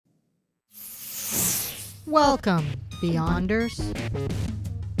Welcome, Beyonders.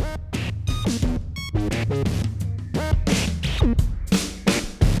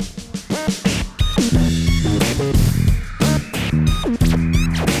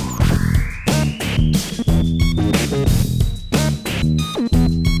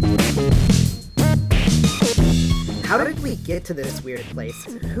 How did we get to this weird place?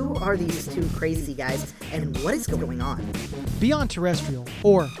 Who are these two crazy guys, and what is going on? Beyond Terrestrial,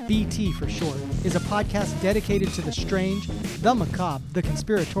 or BT for short, is a podcast dedicated to the strange, the macabre, the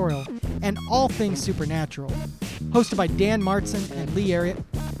conspiratorial, and all things supernatural. Hosted by Dan Martson and Lee Ariett,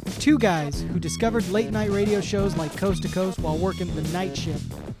 two guys who discovered late-night radio shows like Coast to Coast while working the night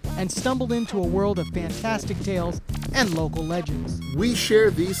shift, and stumbled into a world of fantastic tales and local legends. We share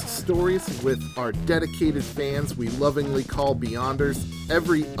these stories with our dedicated fans we lovingly call Beyonders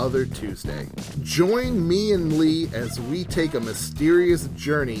every other Tuesday. Join me and Lee as we take a mysterious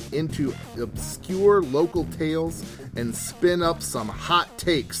journey into obscure local tales and spin up some hot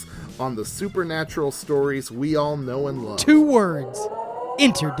takes on the supernatural stories we all know and love. 2 words: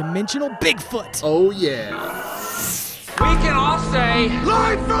 interdimensional Bigfoot. Oh yeah. We can all say,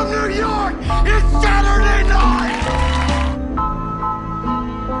 live from New York, it's Saturday night!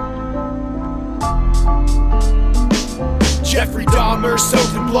 Jeffrey Dahmer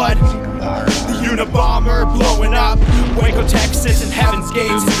soaked in blood, the Unabomber blowing up, Waco, Texas and Heaven's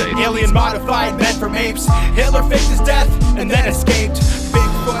Gates, alien modified men from apes, Hitler faked his death and then escaped,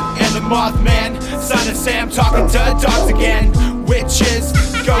 Bigfoot and the Mothman, Son of Sam talking to dogs again, witches,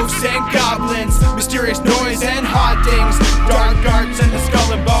 ghosts and goblins, mysterious noise and hauntings, dark arts and the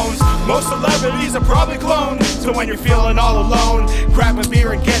skull and bones. Most celebrities are probably cloned, so when you're feeling all alone, grab a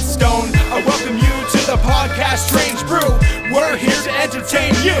beer and get stoned. I welcome you to the podcast Strange Brew. We're here to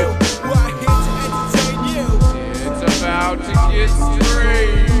entertain you. We're here to entertain you. it's about to get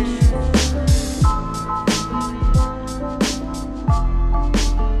strange.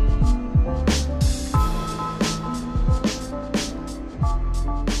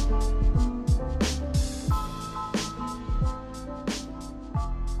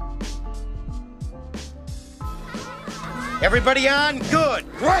 Everybody on?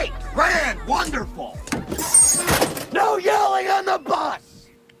 Good, great, grand, wonderful. No yelling on the bus!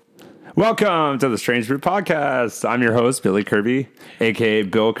 Welcome to the Strange Brew Podcast. I'm your host, Billy Kirby, a.k.a.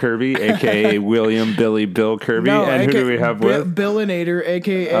 Bill Kirby, a.k.a. William Billy Bill Kirby. No, and who do we have with? Billinator,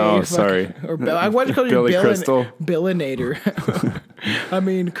 a.k.a. Oh, sorry. I wanted to call you Billy Crystal. Billinator. I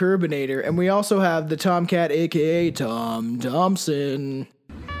mean, Curbinator. And we also have the Tomcat, a.k.a. Tom Thompson.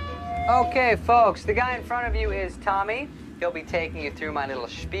 Okay, folks, the guy in front of you is Tommy. He'll be taking you through my little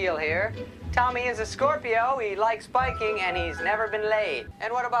spiel here. Tommy is a Scorpio, he likes biking, and he's never been laid.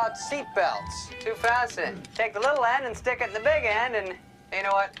 And what about seatbelts? To fasten. Take the little end and stick it in the big end, and you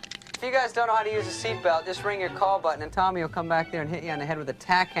know what? If you guys don't know how to use a seatbelt, just ring your call button, and Tommy will come back there and hit you on the head with a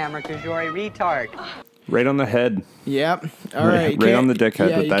tack hammer because you're a retard. Right on the head. Yep. All right. Right on the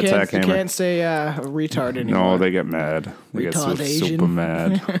dickhead with that tack hammer. You can't say retard anymore. No, they get mad. They get Retardation. super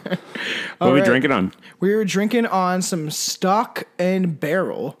mad. What are we drinking on? We're drinking on some Stock and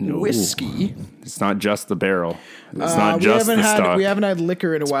Barrel whiskey. It's not just the barrel. It's not just the stock. We haven't had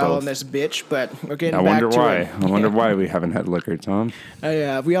liquor in a while both. on this bitch, but we're getting I back wonder to why. it. I wonder why we haven't had liquor, Tom.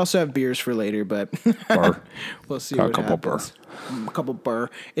 Yeah, we also have beers for later, but we'll see what happens. A couple burr.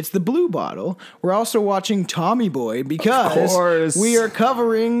 It's the blue bottle. We're also watching Tommy Boy because we are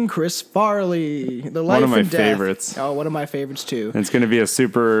covering Chris Farley, the life One of my and death. favorites. Oh, one of my favorites too. It's going to be a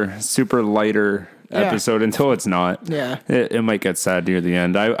super lighter episode until it's not. Yeah. It might get sad near the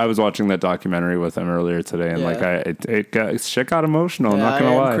end. I was watching that documentary with him earlier today, and shit got emotional. I'm not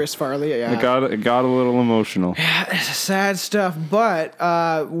gonna lie. Chris Farley. Yeah. It got a little emotional. It's sad stuff, but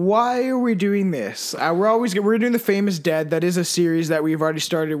why are we doing this? We're doing The Famous Dead. That is a series that we've already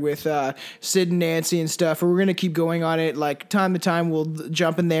started with Sid and Nancy and stuff. And we're gonna keep going on it. Like time to time, we'll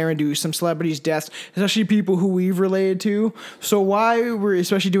jump in there and do some celebrities' deaths, especially people who we've related to. So why we're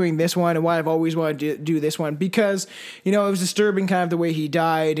especially doing this one, and why I've always wanted to do this one, because it was disturbing kind of the way he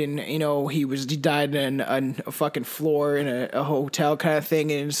died, and he died on a fucking floor in a hotel kind of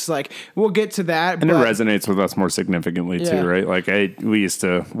thing, and it's like we'll get to that. And it resonates with us more significantly too, right? Like we used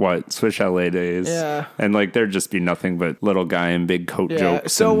to Swish LA days, and like there'd just be nothing but little guy in big coat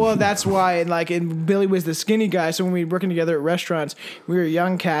jokes. So that's why, and Billy was the skinny guy. So when we were working together at restaurants, we were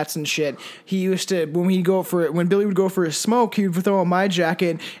young cats and shit. He used to when Billy would go for a smoke, he would throw on my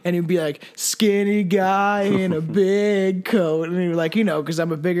jacket and he'd be like skinny skinny guy in a big coat. And you're like, because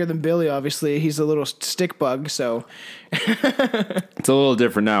I'm a bigger than Billy, obviously. He's a little stick bug, so. It's a little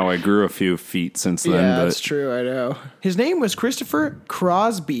different now. I grew a few feet since then. Yeah, but that's true. I know. His name was Christopher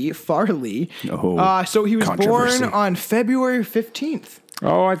Crosby Farley. Oh, so he was born on February 15th.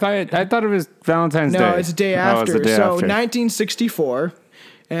 Oh, I thought it was Valentine's Day. No, it's the day after. It's the day after. 1964.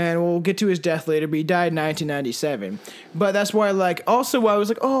 And we'll get to his death later, but he died in 1997. But that's why, also I was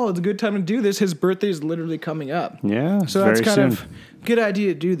like, oh, it's a good time to do this. His birthday is literally coming up. Yeah, so that's kind of good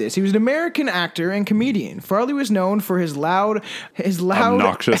idea to do this. He was an American actor and comedian. Farley was known for his loud,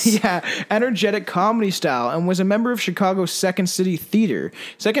 obnoxious, energetic comedy style, and was a member of Chicago's Second City Theater.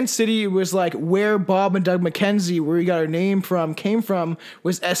 Second City was like where Bob and Doug McKenzie, where he got our name from, came from,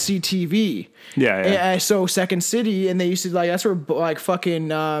 was SCTV. Yeah. So Second City, and they used to that's where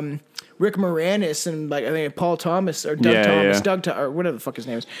fucking. Rick Moranis and I think Paul Thomas or Doug Thomas, or whatever the fuck his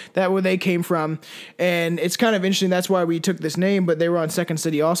name is. That where they came from, and it's kind of interesting. That's why we took this name, but they were on Second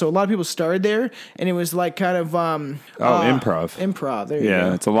City also. A lot of people started there, and it was improv. Improv. There you go.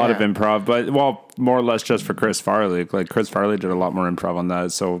 Yeah, it's a lot of improv, but more or less just for Chris Farley. Chris Farley did a lot more improv on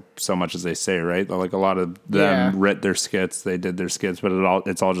that. So much as they say, right? A lot of them writ their skits. They did their skits, but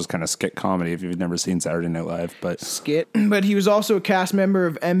it's all just kind of skit comedy. If you've never seen Saturday Night Live, but he was also a cast member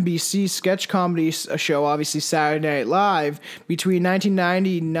of NBC's sketch comedy show, obviously Saturday Night Live, between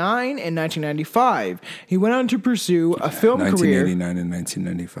 1999 and 1995. He went on to pursue a film career. 1989 and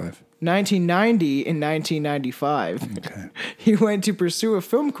 1995. 1990 and 1995. Okay. He went to pursue a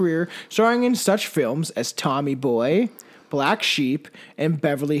film career starring in such films as Tommy Boy, Black Sheep, and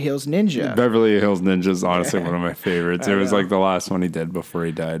Beverly Hills Ninja. Beverly Hills Ninja is honestly one of my favorites. It was the last one he did before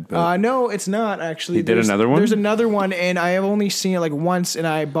he died. But no, it's not actually. He did another one? There's another one, and I have only seen it once, and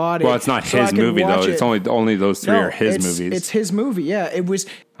I bought it. Well, it's not his movie, though. It's only those three are his movies. It's his movie, yeah. It was.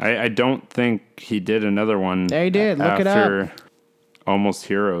 I don't think he did another one. They did. Look it up. After Almost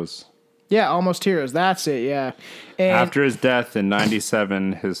Heroes. Yeah, Almost Heroes. That's it, yeah. And after his death in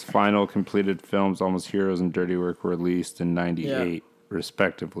 97, his final completed films, Almost Heroes and Dirty Work, were released in 98,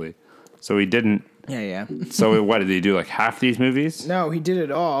 respectively. So he didn't... Yeah. So what, did he do half these movies? No, he did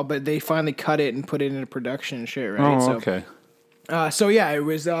it all, but they finally cut it and put it into production and shit, right? Oh, okay. It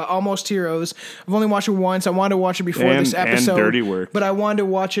was Almost Heroes. I've only watched it once. I wanted to watch it before this episode. And Dirty Work. But I wanted to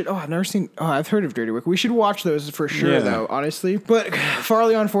watch it. I've heard of Dirty Work. We should watch those for sure, though, honestly. But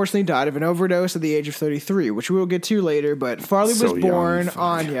Farley unfortunately died of an overdose at the age of 33, which we will get to later. But Farley was born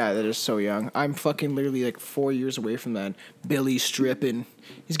on... Yeah, that is so young. I'm fucking literally 4 years away from that. Billy stripping.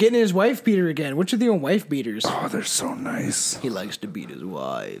 He's getting his wife beater again. Which are the old wife beaters? Oh, they're so nice. He likes to beat his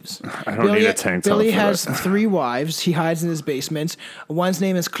wives. I don't need a tank top. Billy has 3 wives. He hides in his basement. One's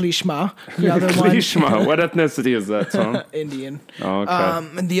name is Klishma. The other Klishma. What ethnicity is that, Tom? Indian. Oh, okay.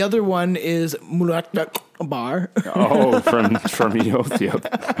 And the other one is Murat Bar. Oh, from Ethiopia.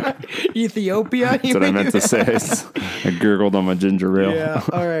 Ethiopia? That's what I meant to say. I gurgled on my ginger ale. Yeah,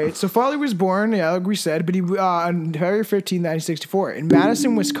 all right. So Farley was born, like we said, but he on February 15, 1964, in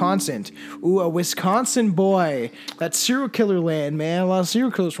Madison, Wisconsin. Ooh, a Wisconsin boy. That's serial killer land, man. A lot of serial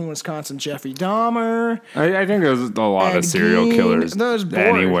killers from Wisconsin. Jeffrey Dahmer. I think there's a lot of serial killers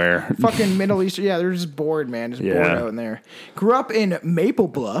anywhere. Fucking Middle Eastern. Yeah, they're just bored, man. Just bored out in there. Grew up in Maple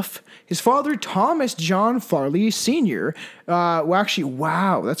Bluff. His father, Thomas John Farley Sr.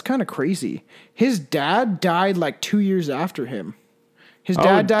 That's kind of crazy. His dad died 2 years after him. His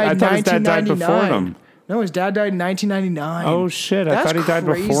dad died in 1999. His dad died before him. No, his dad died in 1999. Oh, shit. I thought he died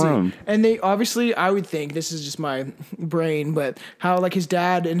before him. And they obviously, I would think, this is just my brain, but how his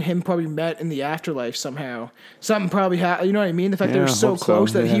dad and him probably met in the afterlife somehow. Something probably happened. You know what I mean? The fact they were so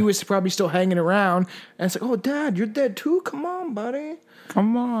close that he was probably still hanging around. And it's oh, Dad, you're dead too? Come on, buddy.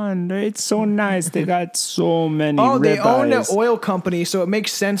 Come on, it's so nice. They got so many. They own an oil company, so it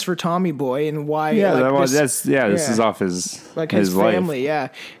makes sense for Tommy Boy and why. This is off his his family, life. yeah.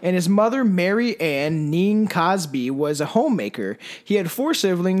 And his mother, Mary Ann Neen Cosby, was a homemaker. He had 4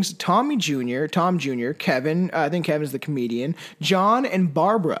 siblings: Tom Jr., Kevin. I think Kevin's the comedian. John and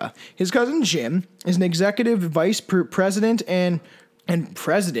Barbara. His cousin Jim is an executive vice president and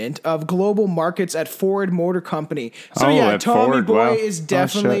president of global markets at Ford Motor Company. So Tommy Boy is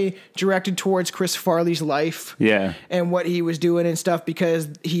definitely directed towards Chris Farley's life. Yeah. And what he was doing and stuff because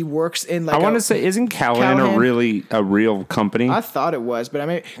he works in I want to say, isn't Callahan a real company? I thought it was, but I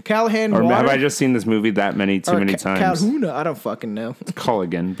mean, Callahan Or have I just seen this movie too many times? Calhoun, I don't fucking know.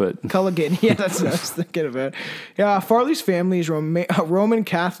 Culligan, but... Culligan, yeah, that's what I was thinking about. Yeah, Farley's family is Roman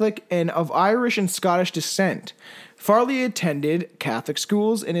Catholic and of Irish and Scottish descent. Farley attended Catholic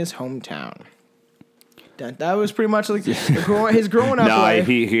schools in his hometown. That was pretty much like his growing up No, life.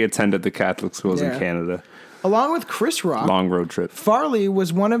 he attended the Catholic schools in Canada. Along with Chris Rock, Long road trip. Farley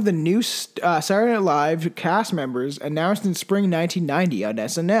was one of the new Saturday Night Live cast members announced in spring 1990 on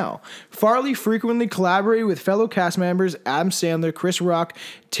SNL. Farley frequently collaborated with fellow cast members Adam Sandler, Chris Rock,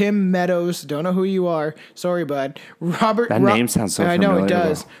 Tim Meadows, don't know who you are, sorry bud, Name sounds so familiar. I know it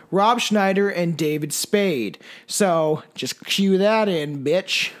does. Rob Schneider and David Spade. So just cue that in,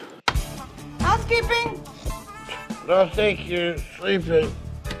 bitch. Housekeeping? No, thank you. Sleeping.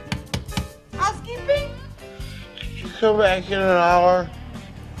 Housekeeping? Come back in an hour.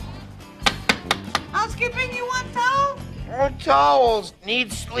 Housekeeping, you want towels? No towels.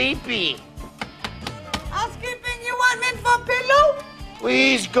 Need sleepy. Housekeeping, you want mint for pillow?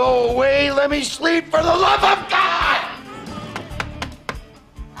 Please go away. Let me sleep for the love of God.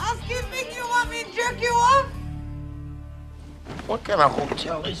 Housekeeping, you want me to jerk you off? What kind of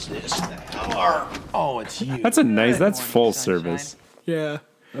hotel is this? The hell are... Oh, it's you. That's full service. Yeah.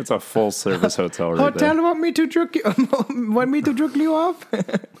 That's a full service hotel right Hotel there. want me to jerk you off?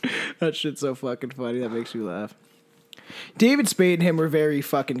 That shit's so fucking funny. That makes me laugh. David Spade and him were very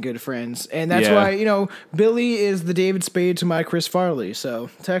fucking good friends. And that's why, Billy is the David Spade to my Chris Farley. So,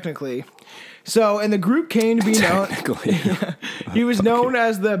 technically. So, and the group came to be known... he was known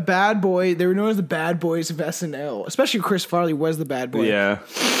as the bad boy. They were known as the bad boys of SNL. Especially Chris Farley was the bad boy. Yeah.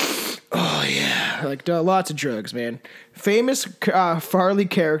 Oh, yeah. Like, lots of drugs, man. Famous Farley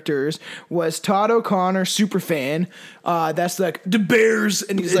characters was Todd O'Connor, superfan. That's like, the Bears.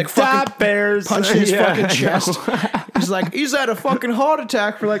 And he's like, fucking Bears. punching his fucking chest. He's like, he's had a fucking heart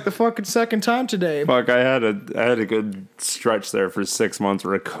attack for like the fucking second time today. Fuck, I had a good stretch there for 6 months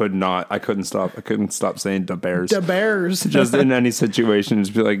where I couldn't stop saying the Bears. The Bears. Just in any situation,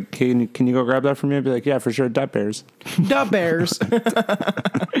 just be like, can you go grab that for me? I'd be like, yeah, for sure, the Bears. The Bears.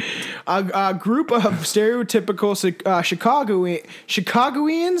 A group of stereotypical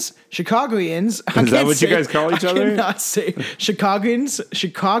Chicagoans. Is that what you guys call each other? I cannot say Chicagoans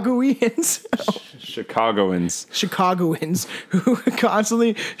who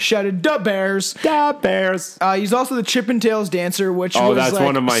constantly shouted "Da Bears." Da Bears. He's also the Chippendales dancer, which was that's like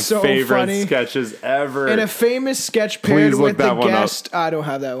one of my so favorite funny. sketches ever. And a famous sketch paired Please look with the that one up. guest. I don't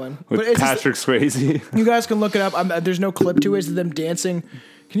have that one. With it's Patrick Swayze. You guys can look it up. There's no clip to it. It's them dancing.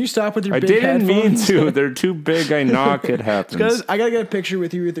 Can you stop with your I big didn't headphones? mean to. They're too big. I knock. It happens. Because I gotta get a picture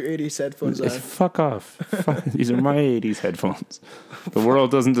with you with your 80s headphones on. Fuck off. These are my 80s headphones. The world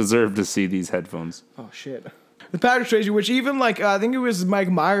doesn't deserve to see these headphones. Oh, shit. The Patrick Swayze, which even like, I think it was Mike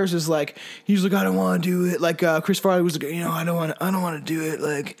Myers is like, he's like, I don't want to do it. Like, Chris Farley was like, I don't want to do it.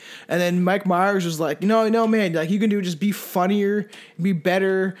 Like, and then Mike Myers was like, no, man, like you can do it, just be funnier, be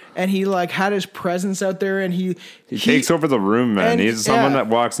better. And he like had his presence out there and he takes over the room, man. He's someone that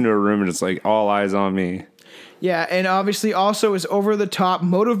walks into a room and it's like, all eyes on me. Yeah, and obviously also is over-the-top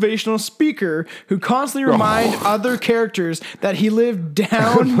motivational speaker who constantly remind other characters that he lived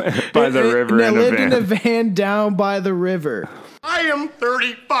down by the river in a van down by the river. I am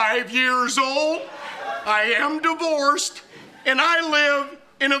 35 years old. I am divorced, and I live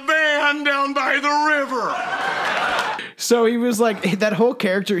in a van down by the river. So he was like, that whole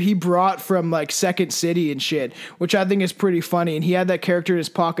character he brought from like Second City and shit, which I think is pretty funny. And he had that character in his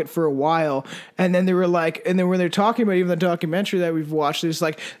pocket for a while. And then they were like, and then when they're talking about even the documentary that we've watched, it's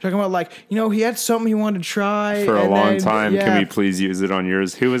like talking about like, he had something he wanted to try for a long time. Yeah. Can we please use it on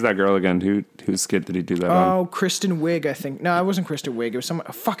yours? Who was that girl again? Whose skit did he do that on? Oh, Kristen Wiig, I think. No, it wasn't Kristen Wiig. It was someone.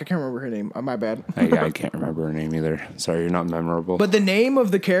 Fuck, I can't remember her name. Oh, my bad. I can't remember her name either. Sorry, you're not memorable. But the name of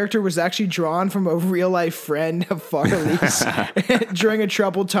the character was actually drawn from a real life friend of Farley's during a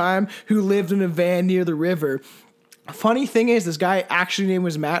troubled time who lived in a van near the river. Funny thing is, this guy actually name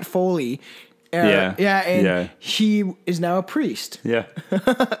was Matt Foley. He is now a priest. Yeah.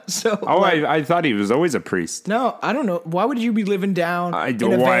 So. I thought he was always a priest. No, I don't know. Why would you be living down?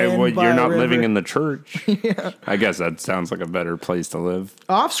 You're not living in the church. Yeah. I guess that sounds like a better place to live.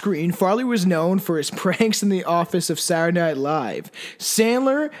 Off screen, Farley was known for his pranks in the office of Saturday Night Live.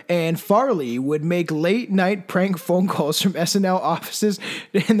 Sandler and Farley would make late night prank phone calls from SNL offices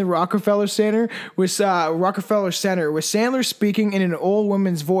in the Rockefeller Center with Sandler speaking in an old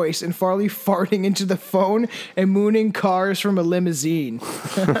woman's voice and Farley farting into the phone and mooning cars from a limousine.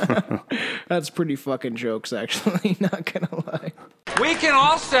 That's pretty fucking jokes, actually. Not gonna lie. We can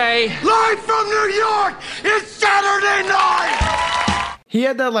all say, live from New York, it's Saturday night! He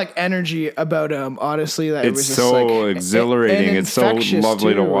had that like energy about him, honestly. That it's so exhilarating. It's so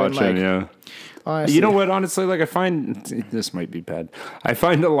lovely to watch him, yeah. Honestly. You know what, honestly, like I find, this might be bad. I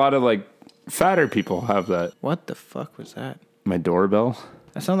find a lot of like fatter people have that. What the fuck was that? My doorbell.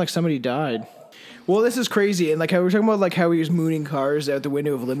 That sounded like somebody died. Well, this is crazy, and like how we were talking about, like how he was mooning cars out the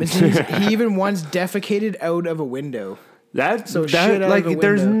window of limousines. He even once defecated out of a window. Shit out like of a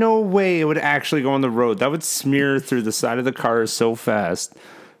there's window. no way it would actually go on the road. That would smear through the side of the car so fast.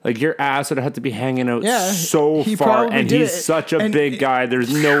 Like your ass would have to be hanging out so he far, probably and did he's it. such a big guy.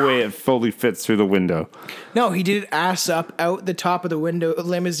 There's no way it fully fits through the window. No, he did it ass up out the top of the window,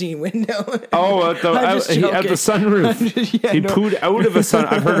 limousine window. Oh, at the sunroof. He pooed out of a sun.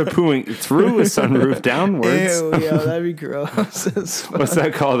 I've heard of pooing through a sunroof downwards. Ew, yeah, that'd be gross. What's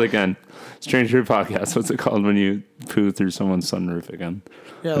that called again? Stranger Podcast. What's it called when you poo through someone's sunroof again?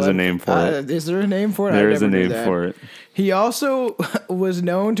 Yeah, There's a name for it. Is there a name for it? There is a name for it. He also was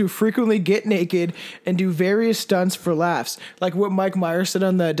known to frequently get naked and do various stunts for laughs. Like what Mike Myers said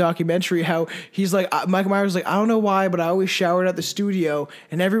on the documentary, how he's like, Mike Myers was like, I don't know why, but I always showered at the studio,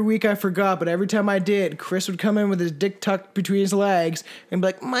 and every week I forgot, but every time I did, Chris would come in with his dick tucked between his legs and be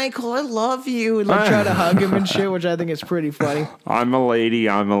like, Michael, I love you, and like try to hug him and shit, which I think is pretty funny. I'm a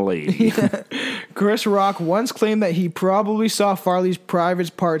lady. Chris Rock once claimed that he probably saw Farley's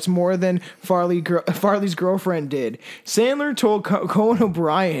private parts more than Farley's girlfriend did. Sandler told Conan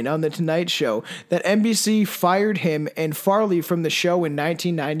O'Brien on The Tonight Show that NBC fired him and Farley from the show in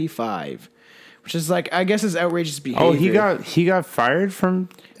 1995, which is like, I guess, is outrageous behavior. Oh, he got fired from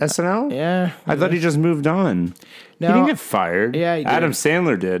SNL? Yeah. I thought he just moved on. No. He didn't get fired. Yeah, he did. Adam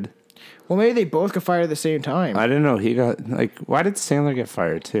Sandler did. Well, maybe they both got fired at the same time. I didn't know he got, like, why did Sandler get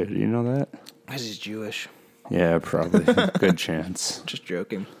fired too? Do you know that? Because he's Jewish. Yeah, probably. Good chance. Just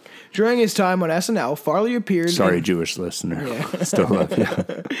joking. During his time on SNL, Farley appeared... Sorry, Jewish listener. Yeah. Still love you.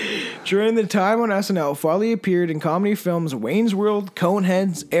 During the time on SNL, Farley appeared in comedy films Wayne's World,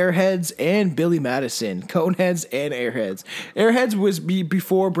 Coneheads, Airheads, and Billy Madison. Coneheads and Airheads. Airheads was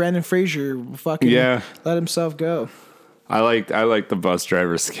before Brandon Fraser fucking let himself go. I like the bus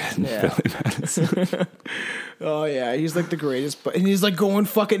driver skit in Billy Madison. Oh yeah, he's like the greatest, and he's like going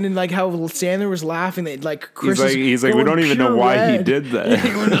fucking, and like how Sandler was laughing that like Chris he's like we don't even know why he did that.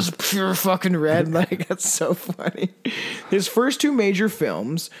 He was just pure fucking red. Like that's so funny. His first two major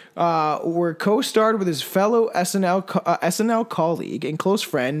films were co-starred with his fellow SNL colleague and close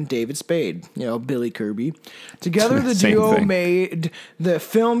friend David Spade. You know, Billy Kirby. Together, the duo made the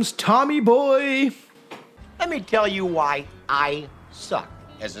films Tommy Boy. Let me tell you why I suck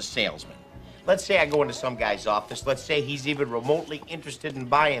as a salesman. Let's say I go into some guy's office. Let's say he's even remotely interested in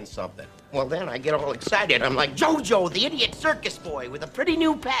buying something. Well, then I get all excited. I'm like, Jojo, the idiot circus boy with a pretty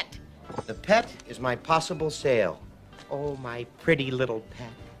new pet. The pet is my possible sale. Oh, my pretty little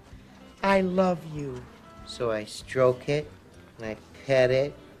pet. I love you. So I stroke it, and I pet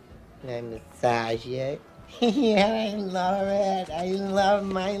it, and I massage it. Yeah, I love it. I love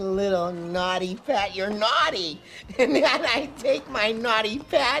my little naughty pet. You're naughty. And then I take my naughty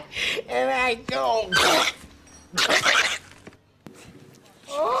pet and I go.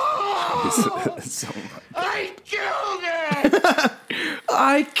 Oh, so I killed it.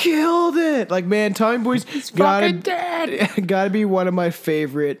 I killed it. Like, man, Tommy Boy's gotta be one of my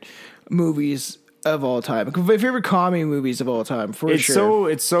favorite movies of all time. My favorite comedy movies of all time, for sure.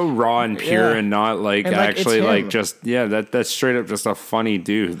 It's so raw and pure and not like and actually like just that's straight up just a funny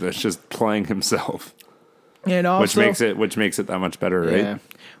dude that's just playing himself. And also, which makes it that much better, right? Yeah.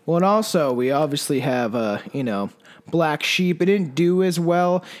 Well, and also we obviously have Black Sheep. It didn't do as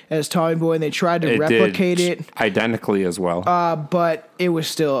well as Tommy Boy, and they tried to replicate it identically as well. But it was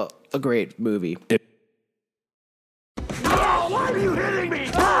still a great movie. Oh, why are you hitting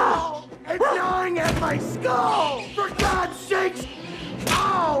me? Oh! It's gnawing at my skull! For God's sakes!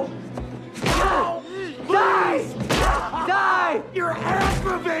 Ow! Ow! Die! Die! You're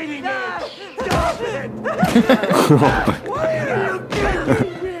aggravating me! Stop it! Why are you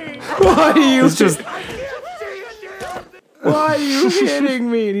killing me? Why are you just... Why are you hitting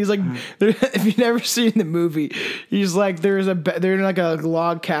me? And he's like, if you've never seen the movie, he's like, they're in like a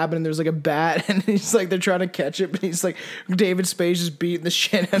log cabin and there's like a bat and he's like, they're trying to catch it, but he's like, David Spade just beating the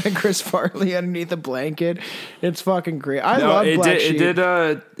shit out of Chris Farley underneath the blanket. It's fucking great. I love Black Sheep.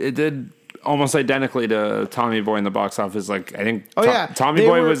 It did almost identically to Tommy Boy in the box office. Like I think Tommy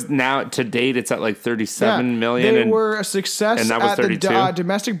Boy was now to date it's at like 37 million. They were a success and that was at 32. the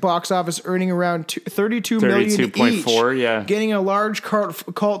domestic box office, earning around 32 million 32.4, yeah. Getting a large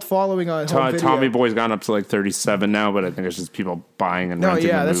cult following on home video. Tommy Boy's gone up to like 37 now, but I think it's just people buying and renting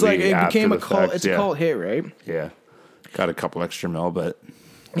the movie. That's like it became a cult. Fact. It's a cult hit, right? Yeah, got a couple extra mil, but.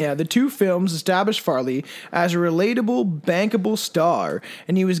 Yeah, the two films established Farley as a relatable, bankable star,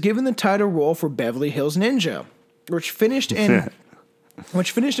 and he was given the title role for Beverly Hills Ninja, which finished in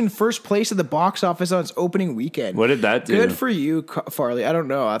which finished in first place at the box office on its opening weekend. What did that do? Good for you, Farley. I don't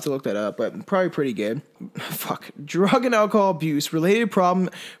know. I have to look that up, but probably pretty good. Fuck. Drug and alcohol abuse related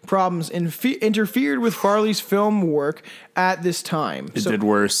problems interfered with Farley's film work at this time. It did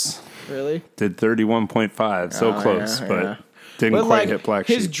worse. Really? Did 31.5. So close, but didn't quite hit Black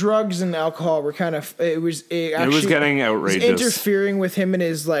His Sheep. drugs and alcohol were kind of it was getting outrageous. It was interfering with him and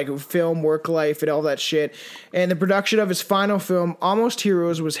his like film work life and all that shit. And the production of his final film, Almost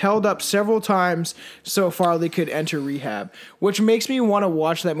Heroes, was held up several times so Farley could enter rehab, which makes me want to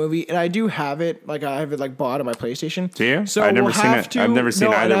watch that movie. And I do have it, like I have it like bought on my PlayStation. Do you? So I've never we'll seen have it. to, I've never seen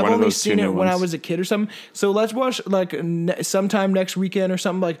either one of those two new ones. I've only seen it when I was a kid or something. So let's watch like sometime next weekend or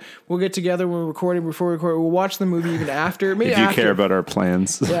something. Like we'll get together, we'll record it before we record. We'll watch the movie even after. Maybe if you after. care about our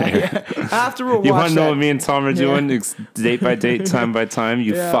plans. Yeah. After we'll watch you want to know that. what me and Tom are doing? It's date by date, time by time.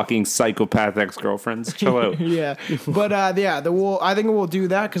 You fucking psychopath ex-girlfriends. Chill out. Yeah. But I think we'll do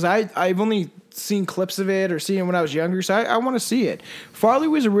that because I've only seen clips of it or seen it when I was younger, so I want to see it. Farley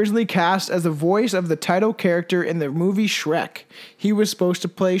was originally cast as the voice of the title character in the movie Shrek. He was supposed to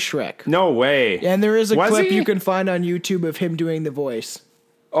play Shrek. No way. And there is a clip you can find on YouTube of him doing the voice.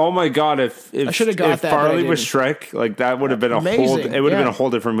 Oh my god! If I should have got if that, Farley was Shrek, like that would have been amazing. It would have been a whole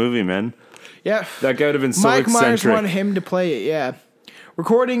different movie, man. Yeah, that guy would have been so Mike eccentric. Myers wanted him to play it. Yeah,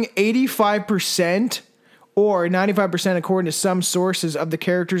 recording 85%. Or 95% according to some sources of the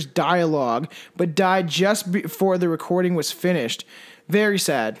character's dialogue, but died just before the recording was finished. Very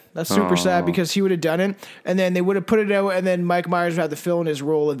sad. That's super sad because he would have done it, and then they would have put it out, and then Mike Myers would have to fill in his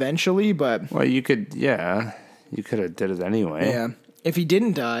role eventually, but... Well, you could have did it anyway. Yeah. If he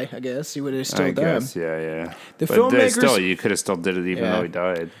didn't die, I guess, he would have still done it. I guess, yeah. The but filmmakers... Still, you could have still did it even though he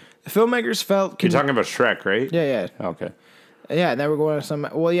died. The filmmakers felt... You're talking about Shrek, right? Yeah. Okay. Yeah, now we're going to some...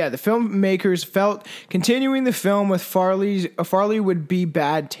 Well, yeah, the filmmakers felt continuing the film with Farley would be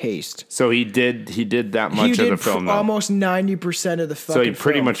bad taste. So he did that much of the film, though. Almost 90% of the fucking So he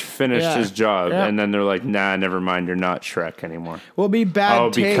pretty film. much finished his job, and then they're like, nah, never mind, you're not Shrek anymore. Will be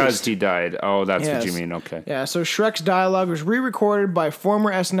bad taste. Oh, because he died. Oh, that's what you mean, okay. Yeah, so Shrek's dialogue was re-recorded by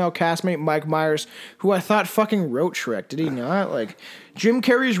former SNL castmate Mike Myers, who I thought fucking wrote Shrek. Did he not? Like... Jim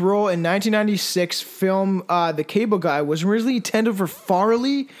Carrey's role in 1996 film The Cable Guy was originally intended for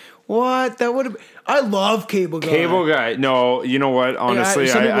Farley. What? That would have... I love Cable Guy. Cable Guy. No, you know what? Honestly,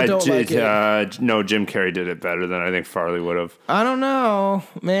 some people don't like it. No, Jim Carrey did it better than I think Farley would have. I don't know,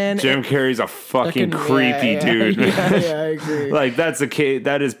 man. Jim Carrey's a fucking creepy dude. Yeah, I agree. Like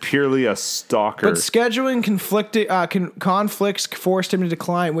that is purely a stalker. But scheduling conflicts forced him to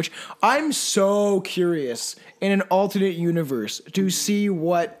decline, which I'm so curious in an alternate universe to see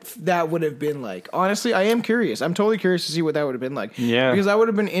what that would have been like. Honestly, I am curious. I'm totally curious to see what that would have been like. Yeah. Because that would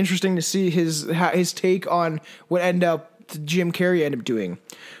have been interesting to see his take on what Jim Carrey ended up doing.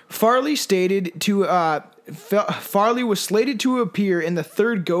 Farley was slated to appear in the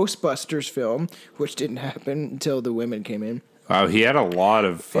third Ghostbusters film, which didn't happen until the women came in. Wow, he had a lot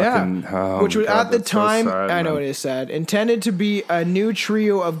of fucking... which was at the time, so sad, I know it is sad, intended to be a new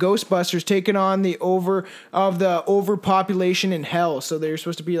trio of Ghostbusters taking on the overpopulation in hell. So they're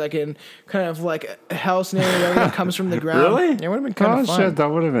supposed to be like in kind of like a hell scenario that comes from the ground. Really? Yeah, it would have been kind of fun. Shit,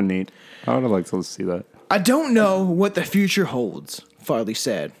 that would have been neat. I would have liked to see that. I don't know what the future holds, Farley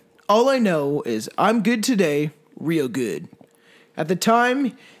said. All I know is I'm good today, real good. At this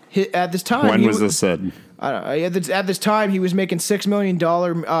time, when was this said? I don't know. At this time, he was making $6 million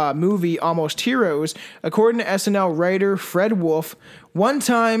movie Almost Heroes. According to SNL writer Fred Wolf, one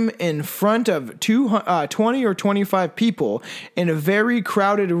time in front of 20 or 25 people in a very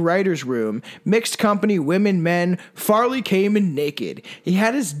crowded writer's room, mixed company, women, men, Farley came in naked. He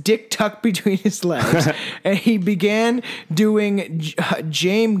had his dick tucked between his legs, and he began doing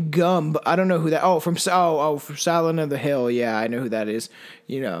James Gumb. I don't know who that. From Silent of the Hill. Yeah, I know who that is.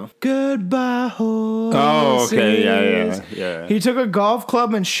 You know, goodbye horses. Oh, okay, yeah. He took a golf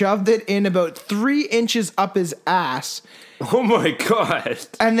club and shoved it in about 3 inches up his ass. Oh my god!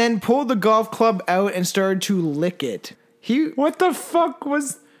 And then pulled the golf club out and started to lick it. What the fuck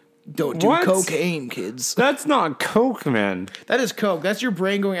was? Don't do cocaine, kids. That's not coke, man. That is coke. That's your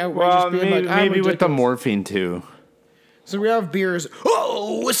brain going outrageous. Well, being maybe with the morphine too. So we have beers.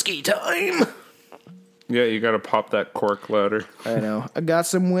 Oh, whiskey time! Yeah, you gotta pop that cork louder. I know. I got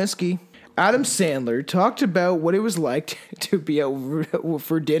some whiskey. Adam Sandler talked about what it was like to be out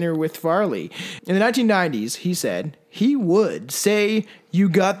for dinner with Farley. In the 1990s, he said he would say, "You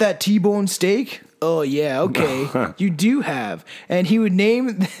got that T-bone steak? oh yeah, okay, you do have. And he would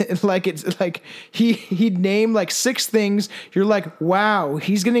name he'd name like 6 things. You're like, wow,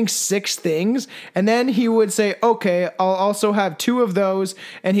 he's getting 6 things. And then he would say, okay, I'll also have 2 of those.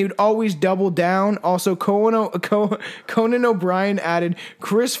 And he would always double down. Also, Conan O'Brien added,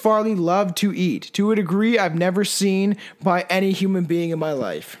 Chris Farley loved to eat to a degree I've never seen by any human being in my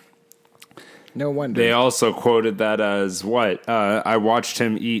life. No wonder. They also quoted that as what? I watched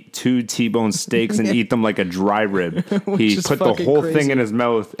him eat 2 T-bone steaks and eat them like a dry rib. He put the whole thing in his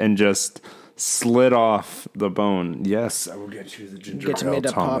mouth and just slid off the bone. Yes, I will get you the ginger ale,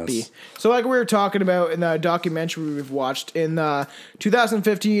 Thomas. Poppy. So like we were talking about in the documentary we've watched, in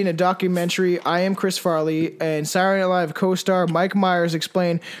 2015, a documentary, I Am Chris Farley, and Saturday Night Live co-star Mike Myers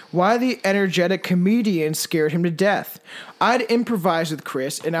explained why the energetic comedian scared him to death. I'd improvised with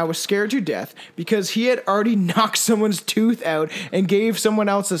Chris, and I was scared to death because he had already knocked someone's tooth out and gave someone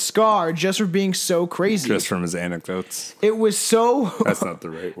else a scar just for being so crazy. Just from his anecdotes. It was so... That's not the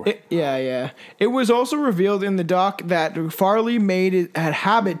right word. Yeah. It was also revealed in the doc that Farley made it a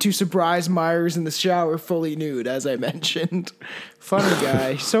habit to surprise Myers in the shower fully nude, as I mentioned. Funny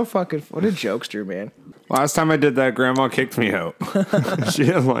guy. So fucking... What a jokester, man. Last time I did that, Grandma kicked me out. She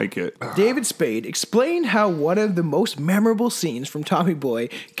didn't like it. David Spade explained how one of the most memorable scenes from Tommy Boy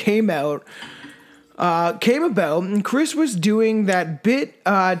came about, and Chris was doing that bit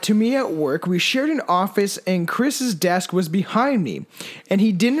to me at work. We shared an office, and Chris's desk was behind me, and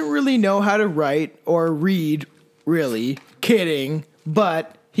he didn't really know how to write or read, really. Kidding,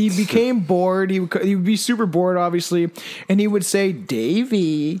 but... He became bored. He would be super bored, obviously, and he would say,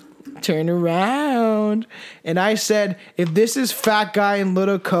 Davey, turn around. And I said, if this is fat guy in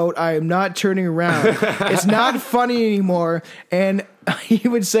little coat, I am not turning around. It's not funny anymore. And he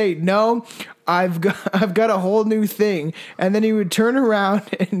would say, no, I've got a whole new thing. And then he would turn around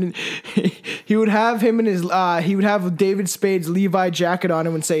and he would have him in his he would have David Spade's Levi jacket on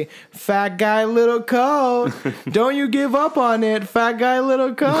him and say, fat guy, little coat, don't you give up on it, fat guy,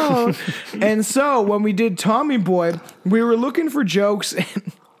 little coat. And so when we did Tommy Boy, we were looking for jokes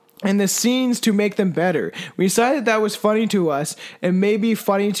and the scenes to make them better. We decided that was funny to us and maybe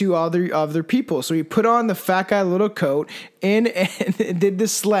funny to other people. So we put on the fat guy little coat and did the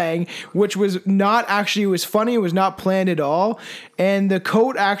slang, which was not actually, it was funny. It was not planned at all. And the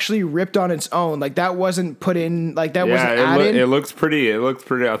coat actually ripped on its own. Like that wasn't put in, like that wasn't added. It looks pretty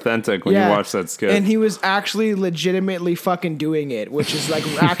authentic when you watch that skit. And he was actually legitimately fucking doing it, which is like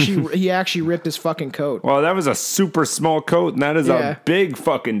actually, he actually ripped his fucking coat. Well, that was a super small coat and that is a big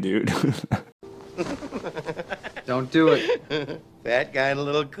fucking dude. Don't do it. Fat guy in a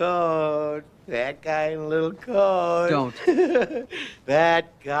little coat. Fat guy in a little coat. Don't.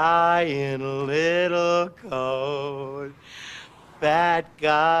 Fat guy in a little coat. Fat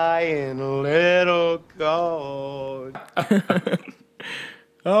guy in a little coat.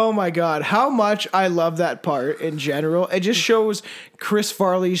 Oh my God, how much I love that part in general. It just shows Chris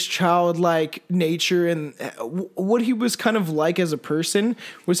Farley's childlike nature and what he was kind of like as a person.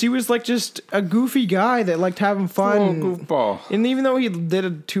 He was like just a goofy guy that liked having fun. Oh, goofball. And even though he did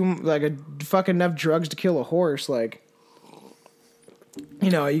a fucking enough drugs to kill a horse, like,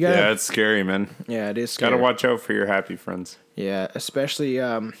 you know, you gotta... Yeah, it's scary, man. Yeah, it is scary. Gotta watch out for your happy friends. Yeah, especially,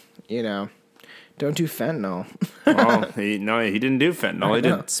 you know... Don't do fentanyl. He didn't do fentanyl. He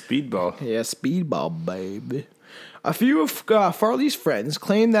did speedball. Yeah, speedball, baby. A few of Farley's friends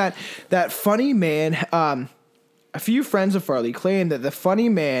claim that funny man. A few friends of Farley claimed that the funny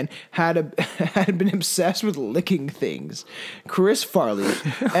man had been obsessed with licking things. Chris Farley,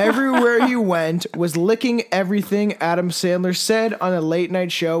 everywhere he went, was licking everything, Adam Sandler said on a late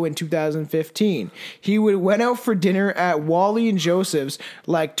night show in 2015. He went out for dinner at Wally and Joseph's,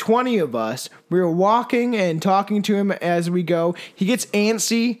 like 20 of us. We were walking and talking to him as we go. He gets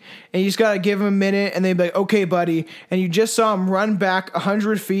antsy, and you just got to give him a minute, and they'd be like, okay, buddy. And you just saw him run back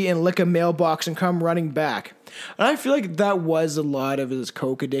 100 feet and lick a mailbox and come running back. And I feel like that was a lot of his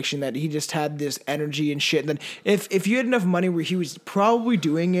coke addiction, that he just had this energy and shit. And then if you had enough money where he was probably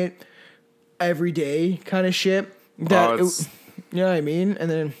doing it every day kind of shit, you know what I mean?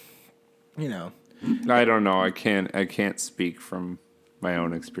 And then, you know. I don't know. I can't speak from my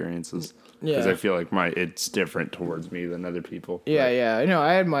own experiences. Because I feel like it's different towards me than other people. Yeah. I know.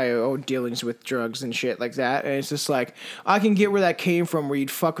 I had my own dealings with drugs and shit like that, and it's just like I can get where that came from. Where you'd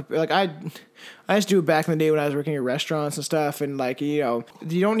fuck with, like I used to do it back in the day when I was working at restaurants and stuff, and like, you know,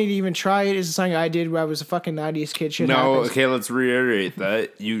 you don't need to even try it. It's something I did when I was a fucking 90s kid. Shit. No, happens. okay. Let's reiterate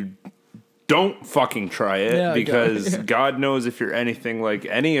that you don't fucking try it because God knows if you're anything like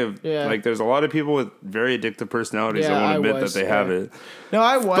any of like there's a lot of people with very addictive personalities that won't admit that they have it. No,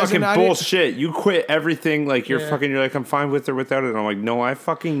 I was fucking bullshit. You quit everything like you're fucking. You're like I'm fine with or without it. And I'm like no, I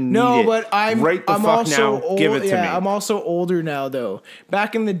fucking need it. But I'm also now. Give it to me. I'm also older now though.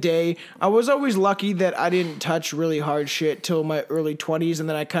 Back in the day, I was always lucky that I didn't touch really hard shit till my early 20s, and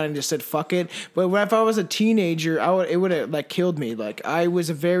then I kind of just said fuck it. But if I was a teenager, it would have like killed me. Like I was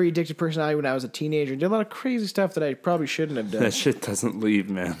a very addicted personality when I was a teenager. Did a lot of crazy stuff that I probably shouldn't have done. That shit doesn't leave,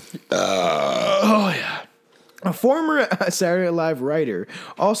 man. Oh yeah. A former Saturday Night Live writer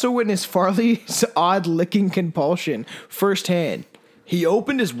also witnessed Farley's odd licking compulsion firsthand. He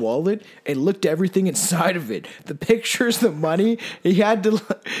opened his wallet and looked at everything inside of it. The pictures, the money. He had to.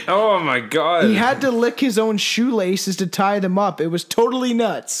 Oh my god! He had to lick his own shoelaces to tie them up. It was totally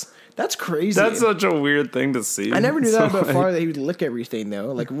nuts. That's crazy. That's such a weird thing to see. I never knew that about Farley. That he would lick everything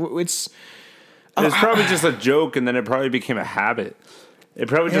though. Like it's. It's probably just a joke, and then it probably became a habit. It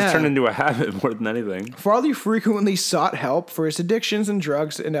probably just turned into a habit more than anything. Farley frequently sought help for his addictions and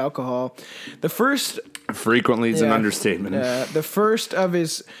drugs and alcohol. The first... Frequently is an understatement. The first of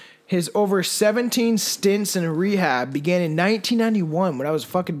his over 17 stints in rehab began in 1991 when I was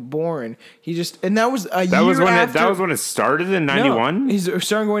fucking born. And that was a year after... That was when it started in 91? No, he's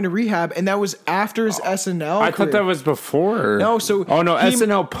started going to rehab, and that was after his SNL I thought that was before. No, so... Oh, no,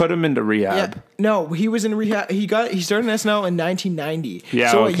 SNL put him into rehab. Yeah, no, he was in rehab. He started in SNL in 1990.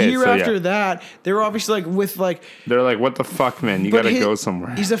 Yeah, so a year after that, they were obviously like they're like, what the fuck, man? You gotta go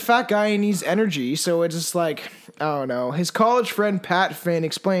somewhere. He's a fat guy and needs energy, so it's just like, I don't know. His college friend Pat Finn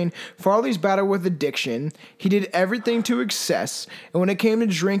explained Farley's battle with addiction. He did everything to excess, and when it came to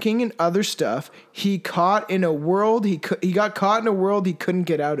drinking and other stuff, he got caught in a world he couldn't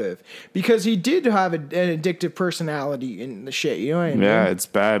get out of, because he did have an addictive personality in the shit. You know what I mean? Yeah, it's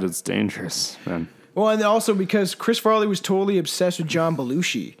bad. It's dangerous, man. Well, and also because Chris Farley was totally obsessed with John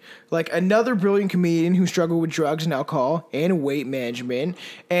Belushi, like another brilliant comedian who struggled with drugs and alcohol and weight management.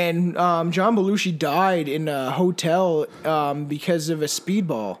 And John Belushi died in a hotel because of a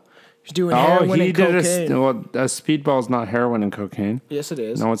speedball. He's doing heroin and cocaine. A speedball's not heroin and cocaine. Yes, it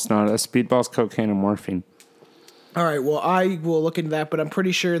is. No, it's not. A speedball's cocaine and morphine. All right, well, I will look into that, but I'm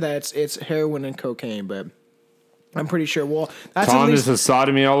pretty sure that it's heroin and cocaine, but... I'm pretty sure. Well, that's Tom is a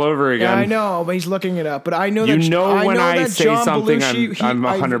sodomy all over again. Yeah, I know, but he's looking it up. But I know that when I say John something, Belushi, I'm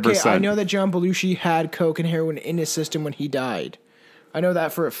 100%. I know that John Belushi had coke and heroin in his system when he died. I know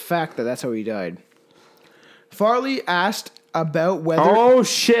that for a fact that's how he died. Farley asked about whether. Oh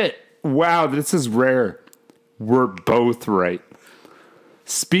shit! Wow, this is rare. We're both right.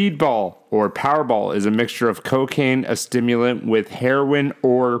 Speedball or Powerball is a mixture of cocaine, a stimulant, with heroin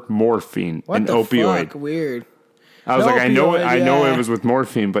or morphine, an opioid. Fuck? Weird. I was I know it was with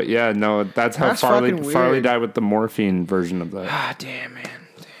morphine, but yeah, no, that's how Farley died with the morphine version of that. Ah, damn, man.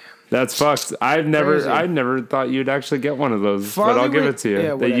 That's fucked. I've never thought you'd actually get one of those, but I'll give it to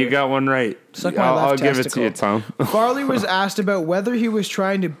you. That you got one right. I'll give it to you, Tom. Farley was asked about whether he was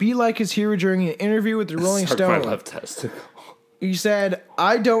trying to be like his hero during an interview with the Rolling Stone. My left testicle. He said,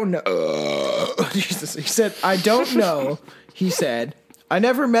 "I don't know." Jesus. He said, "I don't know." He said, "I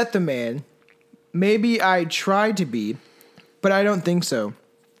never met the man. Maybe I tried to be, but I don't think so.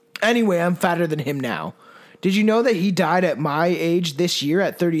 Anyway, I'm fatter than him now. Did you know that he died at my age this year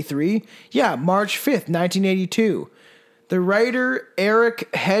at 33? Yeah, March 5th, 1982. The writer Eric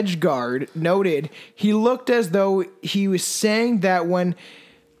Hedgegard noted he looked as though he was saying that when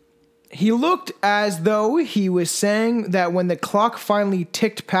the clock finally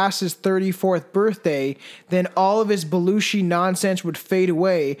ticked past his 34th birthday, then all of his Belushi nonsense would fade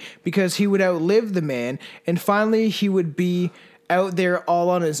away because he would outlive the man, and finally he would be out there all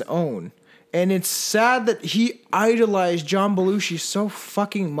on his own." And it's sad that he idolized John Belushi so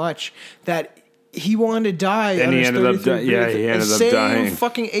fucking much that he wanted to die at his 33rd birthday. He ended up dying. Same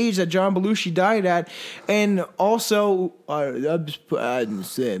fucking age that John Belushi died at. And also, I'm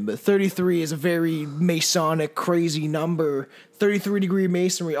just saying, but 33 is a very Masonic, crazy number. 33-degree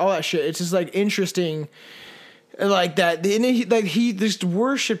masonry, all that shit. It's just like interesting. Like that, and he just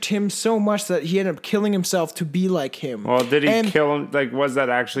worshipped him so much that he ended up killing himself to be like him. Well, did he kill him? Like, was that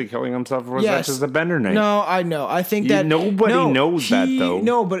actually killing himself, or was that just a bender knife? No, I know. I think that nobody knows that though.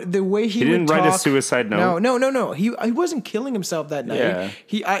 No, but the way he didn't write a suicide note. No. He wasn't killing himself that night.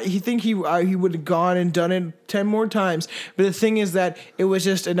 Yeah. He would have gone and done it 10 more times. But the thing is that it was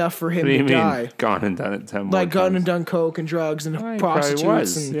just enough for him to die. Gone and done it 10 more times. Like gone and done coke and drugs and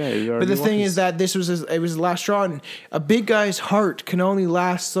prostitutes. But the thing is that this was his last straw. on a big guy's heart can only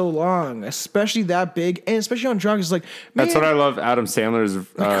last so long, especially that big, and especially on drugs. It's like, man, that's what I love. Adam Sandler's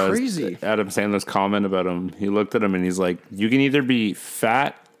crazy. Adam Sandler's comment about him. He looked at him and he's like, "You can either be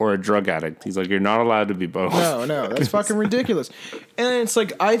fat or a drug addict." He's like, "You're not allowed to be both." No, that's fucking ridiculous. And it's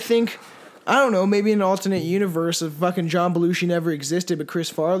like, I think, I don't know, maybe in an alternate universe if fucking John Belushi never existed, but Chris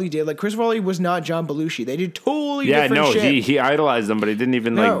Farley did. Like, Chris Farley was not John Belushi. They did totally different shit. He idolized him, but he didn't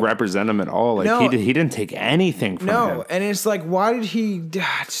even like represent him at all. Like he didn't take anything from him. And it's like, why did he?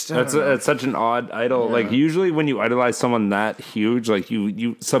 That's such an odd idol. Yeah. Like usually when you idolize someone that huge, like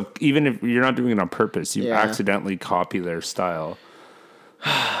you even if you're not doing it on purpose, you accidentally copy their style.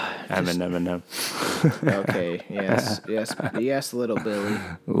 Eminem. Okay. Yes, little Billy.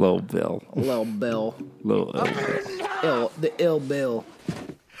 Little Bill. The ill Bill.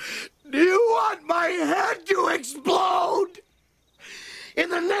 Do you want my head to explode?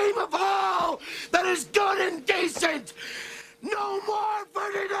 In the name of all that is good and decent, no more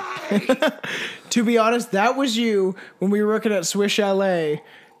for today. To be honest, that was you when we were working at Swiss Chalet.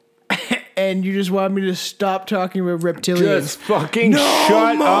 And you just want me to stop talking about reptilians. Just fucking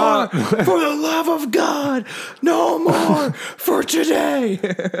shut up. For the love of God, no more for today.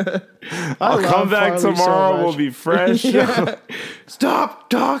 I'll come back tomorrow. We'll be fresh. Yeah. Stop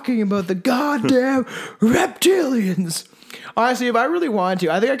talking about the goddamn reptilians. Honestly, if I really wanted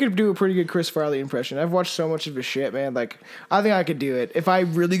to, I think I could do a pretty good Chris Farley impression. I've watched so much of his shit, man. Like, I think I could do it if I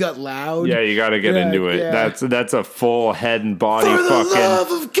really got loud. Yeah, you got to get into it. Yeah. That's a full head and body. For the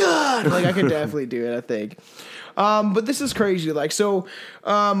love of God, like I could definitely do it. I think. But this is crazy. Like, so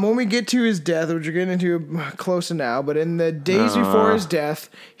when we get to his death, which we're getting into close now, but in the days before his death,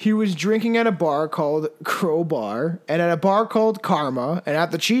 he was drinking at a bar called Crowbar, and at a bar called Karma, and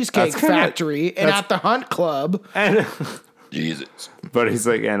at the Cheesecake Factory, and at the Hunt Club. And Jesus. But he's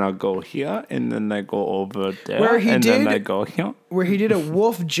like, and I'll go here, and then I go over there, then I go here. Where he did a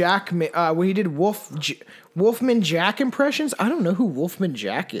Wolfman Jack impressions. I don't know who Wolfman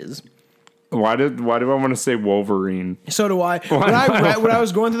Jack is. Why do I want to say Wolverine? So do I. When I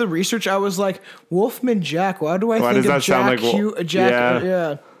was going through the research, I was like, Wolfman Jack. Why do I think of Jack?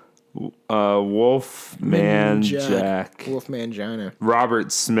 Yeah. Wolfman Jack. Wolfman Jana.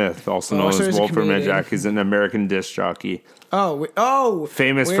 Robert Smith, also known as Wolfman Jack. He's an American disc jockey.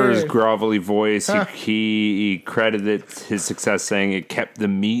 Famous for his grovelly voice. He credited his success saying it kept the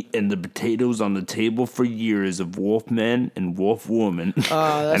meat and the potatoes on the table for years of Wolfman and Wolfwoman.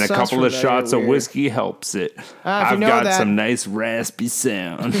 And a couple of shots of whiskey helps it. I've got some nice raspy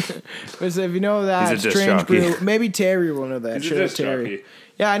sound. If you know that, he's a disc jockey. Maybe Terry will know that. He's a disc jockey.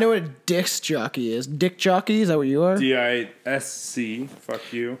 Yeah, I know what a disc jockey is. Dick jockey, is that what you are? DISC.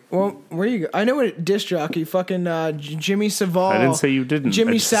 Fuck you. Well, where you go? I know what a disc jockey. Fucking Jimmy Savile. I didn't say you didn't.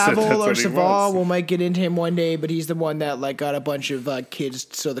 Jimmy Savile or Savile. We might get into him one day, but he's the one that like got a bunch of kids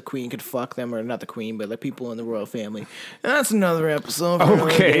so the queen could fuck them, or not the queen, but like people in the royal family. And that's another episode.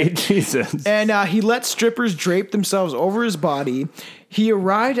 Okay, Jesus. And he let strippers drape themselves over his body. He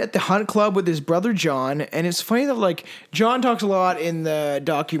arrived at the Hunt Club with his brother John, and it's funny that like John talks a lot in the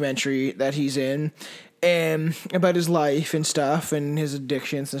documentary that he's in, and about his life and stuff and his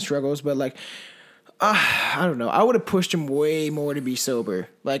addictions and struggles. But like, I don't know. I would have pushed him way more to be sober.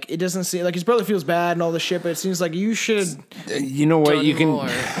 Like it doesn't seem like his brother feels bad and all this shit, but it seems like you should. You know what? You can. More.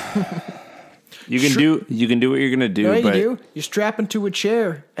 You can do what you're gonna do. No, but you do. You strap him to a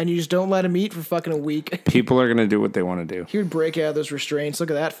chair and you just don't let him eat for fucking a week. People are gonna do what they want to do. He would break out of those restraints.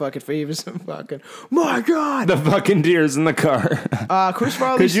 Look at that fucking face. Fucking my God. The fucking deer's in the car. Chris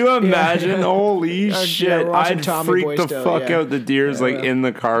Farley. Could you imagine? Holy shit! I'd freak the fuck out. The deer's in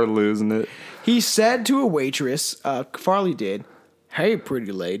the car losing it. He said to a waitress, Farley did, "Hey,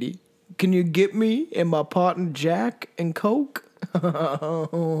 pretty lady, can you get me and my partner Jack and Coke?"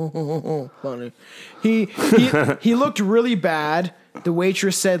 Funny. He looked really bad. The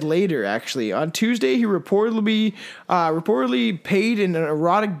waitress said later, actually. On Tuesday, he reportedly paid an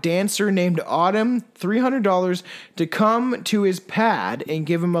erotic dancer named Autumn $300 to come to his pad and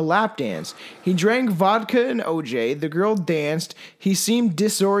give him a lap dance. He drank vodka and OJ. The girl danced. He seemed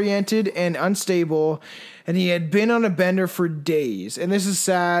disoriented and unstable, and he had been on a bender for days. And this is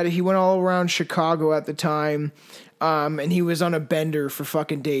sad. He went all around Chicago at the time. And he was on a bender for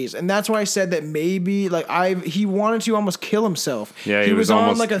fucking days. And that's why I said that maybe, he wanted to almost kill himself. Yeah, he was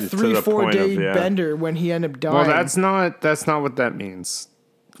on like a to 3-4 day bender when he ended up dying. Well, that's not what that means.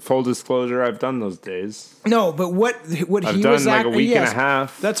 Full disclosure, I've done those days. No, but what I've he done was like a week and a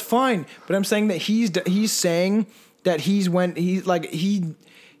half. That's fine. But I'm saying that he's saying that he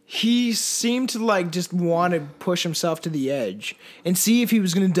he seemed to like just want to push himself to the edge and see if he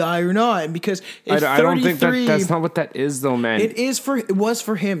was going to die or not. And because I don't think that's not what that is, though, man. It was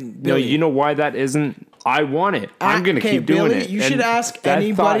for him. Billy. No, you know why that isn't? I want it. I'm going to keep doing Billy, it. You should ask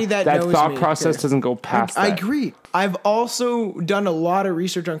anybody that knows me. That thought process doesn't go past that. I agree. I've also done a lot of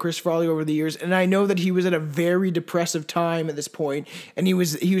research on Chris Farley over the years, and I know that he was at a very depressive time at this point, and he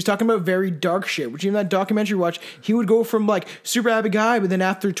was talking about very dark shit, which in that documentary watch, he would go from like super happy guy, but then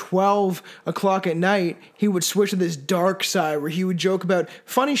after 12 o'clock at night, he would switch to this dark side where he would joke about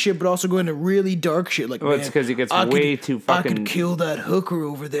funny shit, but also go into really dark shit. Like, well, it's because he gets way too fucking... I could kill that hooker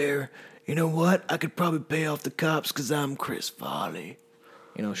over there. You know what? I could probably pay off the cops because I'm Chris Farley.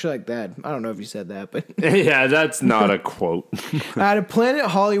 You know, shit like that. I don't know if you said that, but... Yeah, that's not a quote. At a Planet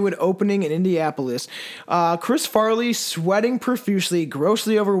Hollywood opening in Indianapolis, Chris Farley, sweating profusely,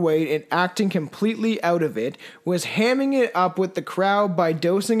 grossly overweight, and acting completely out of it, was hamming it up with the crowd by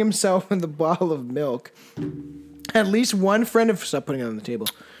dosing himself with a bottle of milk. At least one friend of... Stop putting it on the table.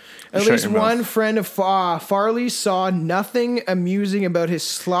 At least one friend of Farley saw nothing amusing about his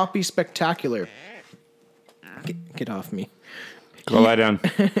sloppy spectacular. Get off me. Go lie down.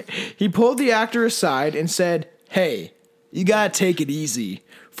 He pulled the actor aside and said, "Hey, you gotta take it easy."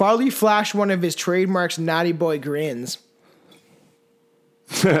 Farley flashed one of his trademarks naughty boy grins.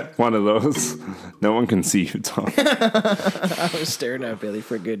 One of those. No one can see you, Tom. I was staring at Billy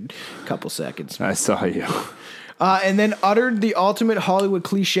for a good couple seconds. I saw you. And then uttered the ultimate Hollywood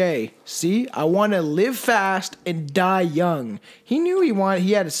cliche. See, I want to live fast and die young. He knew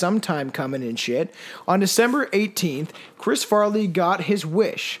he had some time coming and shit. On December 18th, Chris Farley got his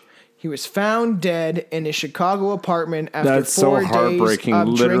wish. He was found dead in his Chicago apartment after 4 days of drinking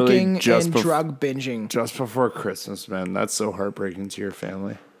and drug binging. Just before Christmas, man. That's so heartbreaking to your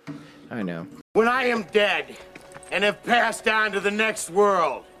family. I know. When I am dead and have passed on to the next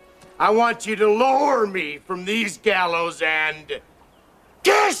world, I want you to lower me from these gallows and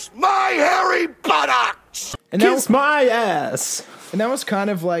kiss my hairy buttocks. And kiss my ass. And that was kind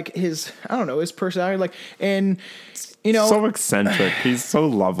of like his, I don't know, his personality. Like, and you know, so eccentric. He's so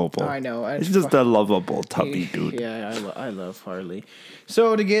lovable. I know. He's just a lovable tubby dude. Yeah, I love Farley.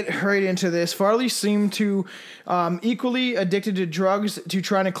 So to get right into this, Farley seemed to equally addicted to drugs to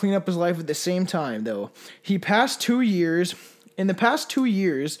trying to clean up his life at the same time. Though he passed 2 years. In the past 2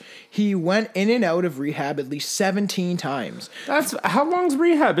 years, he went in and out of rehab at least 17 times. That's how long's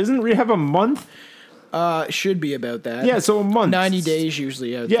rehab? Isn't rehab a month? Should be about that. Yeah, so a month. 90 days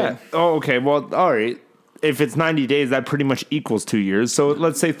usually. Yeah. Oh, okay. Well, all right. If it's 90 days, that pretty much equals 2 years. So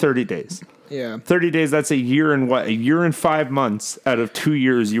let's say 30 days. Yeah. 30 days, that's a year and what? A year and 5 months out of 2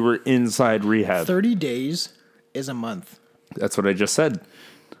 years you were inside rehab. 30 days is a month. That's what I just said.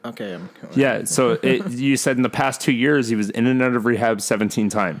 Okay. Yeah, so you said in the past 2 years he was in and out of rehab 17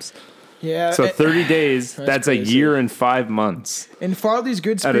 times. Yeah. So 30 days, that's a year and 5 months. And Farley's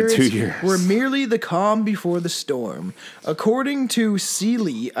good spirits were merely the calm before the storm. According to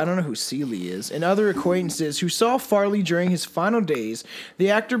Seeley, I don't know who Seeley is, and other acquaintances who saw Farley during his final days, the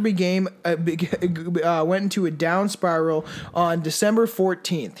actor went into a down spiral on December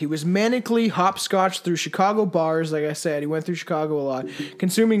 14th. He was manically hopscotched through Chicago bars, like I said. He went through Chicago a lot,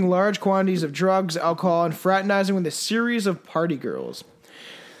 consuming large quantities of drugs, alcohol, and fraternizing with a series of party girls.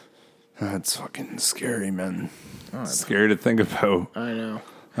 That's fucking scary, man. Oh, scary to think about. I know.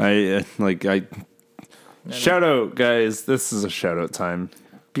 Shout out, guys. This is a shout out time.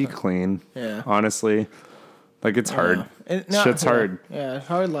 Be clean. Yeah. Honestly. Like, it's hard. Shit's hard. Yeah,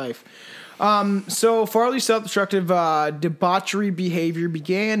 hard life. So Farley's self-destructive debauchery behavior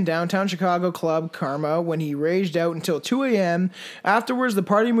began downtown Chicago club Karma when he raged out until 2 a.m. Afterwards, the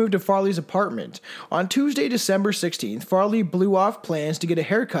party moved to Farley's apartment. On Tuesday, December 16th, Farley blew off plans to get a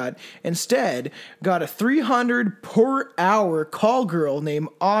haircut. Instead, got a $300 per hour call girl named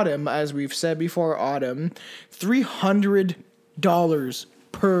Autumn, as we've said before, Autumn. $300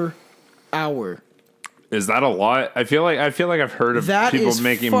 per hour. Is that a lot? I feel like I've heard of people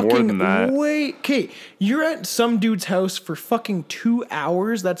making more than that. Wait, okay, you're at some dude's house for fucking 2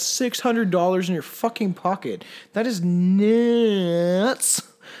 hours. That's $600 in your fucking pocket. That is nuts.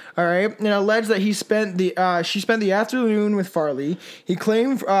 All right, and alleged that she spent the afternoon with Farley. He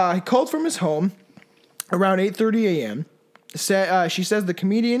claimed he called from his home around 8:30 a.m. She says the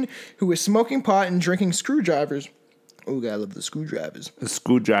comedian who was smoking pot and drinking screwdrivers. Oh, God, I love the screwdrivers. The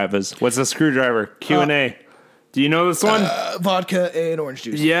screwdrivers. What's a screwdriver? Q&A. Do you know this one? Vodka and orange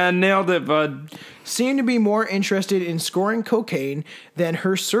juice. Yeah, nailed it, bud. Seemed to be more interested in scoring cocaine than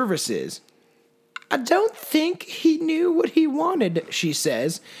her services. I don't think he knew what he wanted, she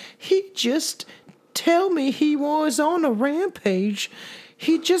says. He just tell me he was on a rampage.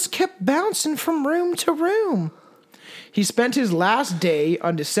 He just kept bouncing from room to room. He spent his last day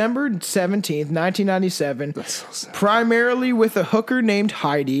on December 17th, 1997, primarily with a hooker named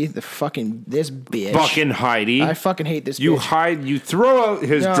Heidi. This bitch. Fucking Heidi. I fucking hate this You bitch. you throw out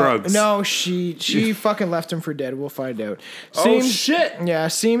his drugs. No, she fucking left him for dead. We'll find out. Oh, shit. Yeah,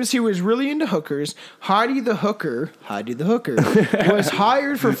 seems he was really into hookers. Heidi the hooker, was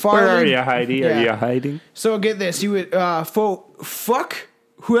hired for Farley. Where are you, Heidi? Yeah. Are you hiding? So get this. He would fuck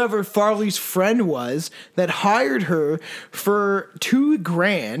whoever Farley's friend was that hired her for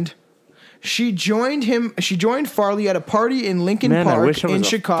 $2,000. She joined Farley at a party in Lincoln Man, I Park wish I was in a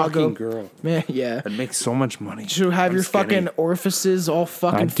Chicago. fucking girl. Man, yeah. I'd make so much money. To have your skinny. fucking orifices all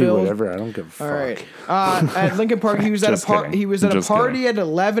fucking I'd filled. do whatever. I don't give a fuck. All right. At Lincoln Park, he was at Just kidding. He was at a Just party kidding. at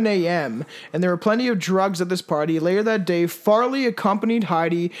 11 a.m. and there were plenty of drugs at this party. Later that day, Farley accompanied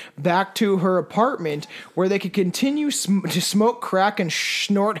Heidi back to her apartment where they could continue to smoke crack and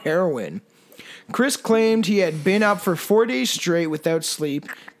snort heroin. Chris claimed he had been up for 4 days straight without sleep.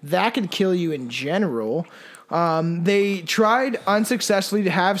 That could kill you in general. They tried unsuccessfully to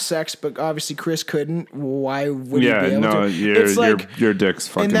have sex, but obviously Chris couldn't. Why would he be able to? It's like your dick's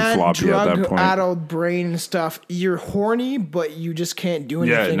fucking in that floppy at that point. drug-addled brain and stuff, you're horny, but you just can't do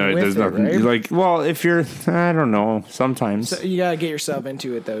anything there's with it, nothing. right? Like, well, if you're, I don't know, sometimes. So you gotta get yourself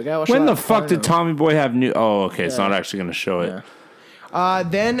into it, though. You gotta watch a When lot the of fuck did porno. Tommy Boy have new? Oh, okay, it's Yeah. not actually going to show it. Yeah.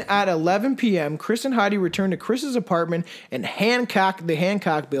 Then at 11 p.m., Chris and Heidi returned to Chris's apartment in the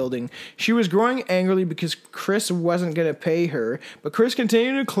Hancock building. She was growing angrily because Chris wasn't going to pay her, but Chris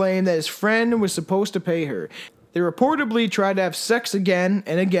continued to claim that his friend was supposed to pay her. They reportedly tried to have sex again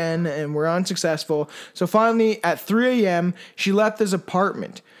and were unsuccessful. So finally, at 3 a.m., she left his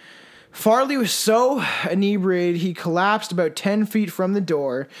apartment. Farley was so inebriated, he collapsed about 10 feet from the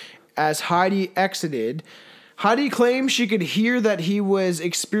door as Heidi exited. Heidi claims she could hear that he was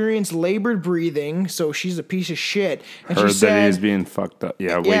experienced labored breathing, so she's a piece of shit. And Heard she said, that he's being fucked up.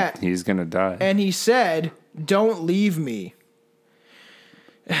 Yeah, wait, Yeah. he's going to die. and he said, "Don't leave me."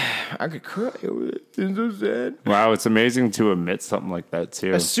 I could cry over it. It's so sad. Wow, it's amazing to admit something like that,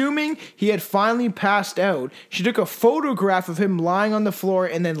 too. Assuming he had finally passed out, she took a photograph of him lying on the floor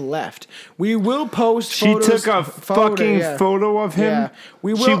and then left. We will post She photos. took a fucking photo of him. Yeah.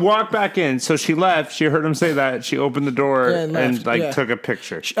 We will. She walked back in, so she left. She heard him say that. She opened the door Yeah, and and left, yeah. took a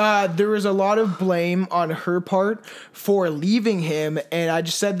picture. There was a lot of blame on her part for leaving him, and I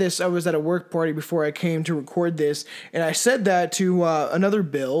just said this. I was at a work party before I came to record this, and I said that to another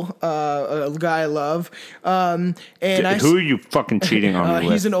Bill, a guy I love. And Who are you fucking cheating on me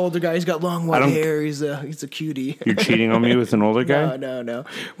with? he's an older guy. He's got long white don't- hair. He's a cutie. You're cheating on me with an older guy? No.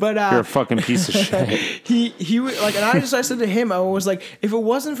 But You're a fucking piece of shit. he was like, and I said to him, I was like, if it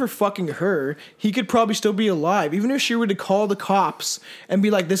wasn't for fucking her, he could probably still be alive, even if she were to call the cops and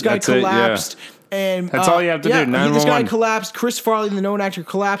be like, this guy That's it, yeah. collapsed. And That's all you have to do, This guy 911. collapsed. Chris Farley, the known actor,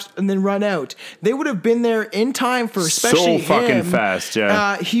 collapsed and then run out. They would have been there in time for, especially So fucking him. fast,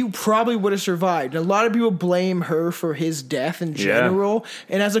 yeah. He probably would have survived. And a lot of people blame her for his death in general.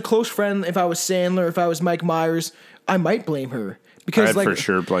 And as a close friend, if I was Sandler, if I was Mike Myers, I might blame her because I'd like for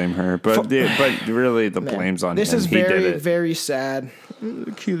sure blame her, but really the blame's on this him. is He did very it. very sad.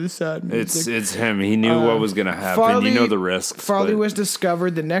 Cue the sad music. It's him. He knew what was gonna happen. Farley, you know the risks. Farley but- was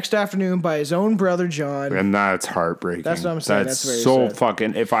discovered the next afternoon by his own brother John. and that's heartbreaking. That's what I'm saying. That's very so sad.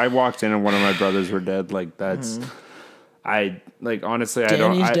 fucking. If I walked in and one of my brothers were dead, like that's. I like honestly.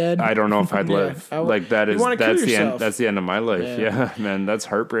 Danny's I dead. don't know if I'd Yeah, live. I would- like that you is wanna kill that's the end. yourself. That's the end of my life. Yeah, man, that's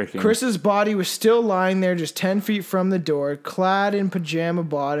heartbreaking. Chris's body was still lying there just 10 feet from the door, clad in pajama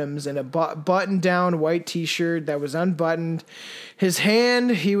bottoms and a button-down white t-shirt that was unbuttoned. His hand,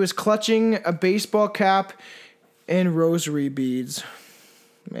 he was clutching a baseball cap and rosary beads.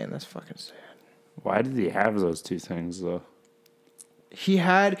 Man, that's fucking sad. Why did he have those two things though?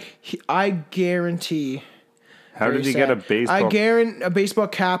 I guarantee... How Very did he sad. get a baseball? I guarantee a baseball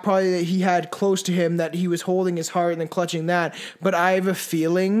cap probably that he had close to him that he was holding his heart and then clutching that. But I have a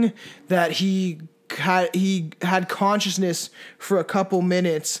feeling that he had consciousness for a couple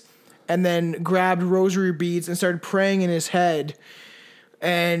minutes and then grabbed rosary beads and started praying in his head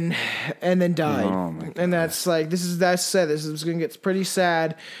and then died. Oh my God. And that's like that's sad. This is gonna get pretty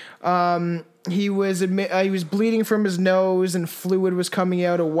sad. He was bleeding from his nose and fluid was coming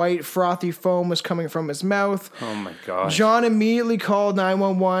out. A white frothy foam was coming from his mouth. Oh my god. John immediately called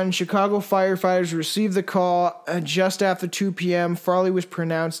 911. Chicago firefighters received the call just after 2 p.m. Farley was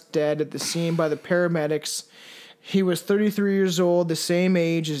pronounced dead at the scene by the paramedics. He was 33 years old, the same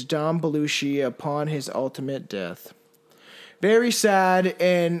age as Don Belushi upon his ultimate death. Very sad,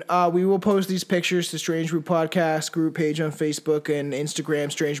 and we will post these pictures to Strange Brew Podcast group page on Facebook and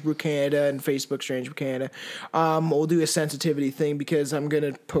Instagram, Strange Brew Canada, and Facebook, Strange Brew Canada. We'll do a sensitivity thing because I'm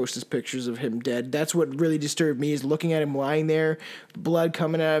going to post his pictures of him dead. That's what really disturbed me, is looking at him lying there, blood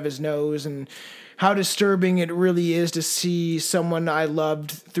coming out of his nose, and how disturbing it really is to see someone I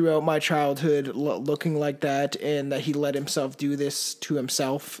loved throughout my childhood looking like that, and that he let himself do this to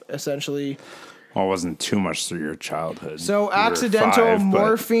himself, essentially. Well, it wasn't too much through your childhood. So You were accidental 5, but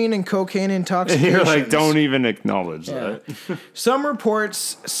morphine and cocaine intoxication. You're like, don't even acknowledge that. Some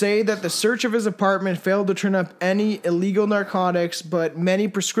reports say that the search of his apartment failed to turn up any illegal narcotics, but many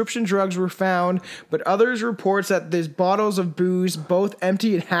prescription drugs were found. But others reports that these bottles of booze, both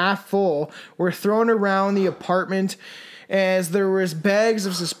empty and half full, were thrown around the apartment, as there was bags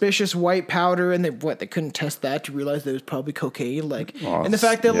of suspicious white powder, and they couldn't test that to realize that it was probably cocaine. And the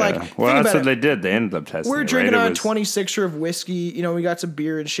fact that that's what they did. They ended up testing. We're it, drinking right? on a 26er of whiskey. You know, we got some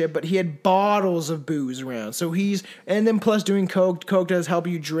beer and shit, but he had bottles of booze around. So and then plus doing coke. Coke does help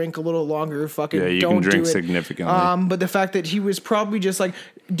you drink a little longer. Fucking you don't can drink do it. significantly. But the fact that he was probably just like,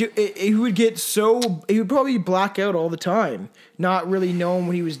 he would probably black out all the time, not really knowing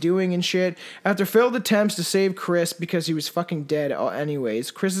what he was doing and shit. After failed attempts to save Chris because he was fucking dead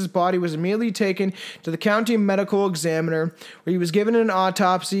anyways, Chris's body was immediately taken to the county medical examiner, where he was given an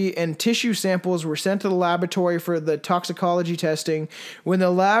autopsy, and tissue samples were sent to the laboratory for the toxicology testing. When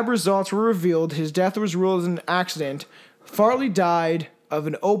the lab results were revealed, his death was ruled as an accident. Farley died of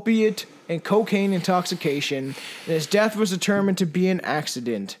an opiate and cocaine intoxication, and his death was determined to be an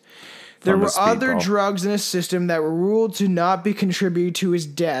accident. There were other drugs in his system that were ruled to not be contributed to his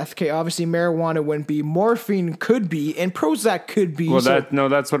death. Okay, obviously marijuana wouldn't be, morphine could be, and Prozac could be. Well,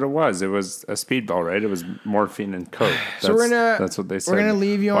 that's what it was. It was a speedball, right? It was morphine and coke. That's what they said. We're gonna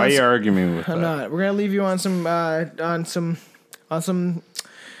leave you. Why are you arguing with that? I'm not. We're gonna leave you on some.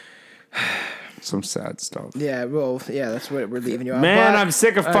 Some sad stuff. Yeah, well, yeah, that's what we're leaving you on. Man, I'm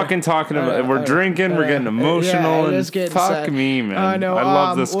sick of fucking talking about it. We're drinking, we're getting emotional, and fuck sad. Me, man. No, I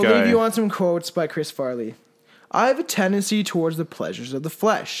love this guy. We'll leave you on some quotes by Chris Farley. I have a tendency towards the pleasures of the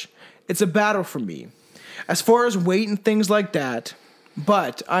flesh. It's a battle for me. As far as weight and things like that,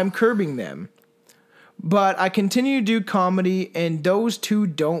 but I'm curbing them. But I continue to do comedy, and those two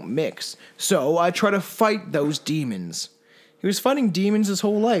don't mix. So I try to fight those demons. He was fighting demons his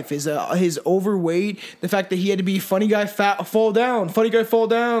whole life. His overweight, the fact that he had to be funny guy fall down, fat guy fall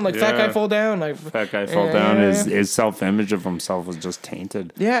down, fat guy fall down, fat guy fall down. His self-image of himself was just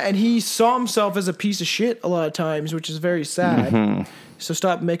tainted. Yeah, and he saw himself as a piece of shit a lot of times, which is very sad. Mm-hmm. So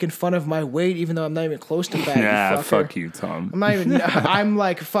stop making fun of my weight, even though I'm not even close to fat. Yeah, fuck you, Tom. I'm not even. I'm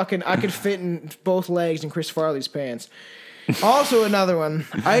like fucking. I could fit in both legs in Chris Farley's pants. Also, another one.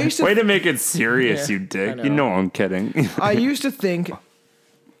 Way to make it serious, you dick. You know I'm kidding. I used to think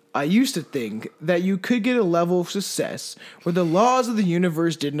that you could get a level of success where the laws of the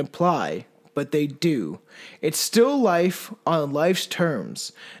universe didn't apply, but they do. It's still life on life's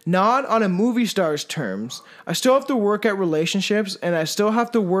terms, not on a movie star's terms. I still have to work at relationships, and I still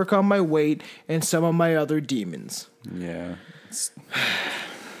have to work on my weight and some of my other demons. Yeah.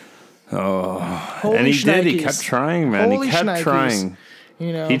 Oh, holy and he shnikes. Did. He kept trying, man. Holy he kept shnikes. Trying.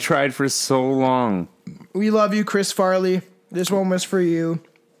 You know, he tried for so long. We love you, Chris Farley. This one was for you.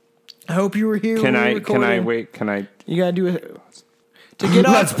 I hope you were here. Can I wait? Can I? You gotta do it to get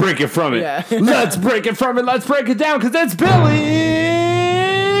off. Let's break it from it. Yeah. Let's break it from it. Let's break it down because it's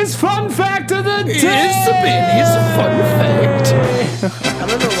Billy's fun fact of the day. It's a fun fact. I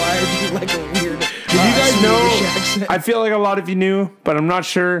don't know why I do like a weird. Did you guys know? I feel like a lot of you knew, but I'm not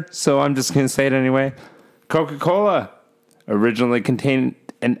sure, so I'm just going to say it anyway. Coca-Cola originally contained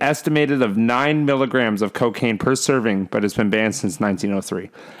an estimated of 9 milligrams of cocaine per serving, but it's been banned since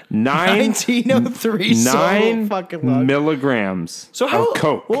 1903. 1903, 9 so fucking long. Milligrams of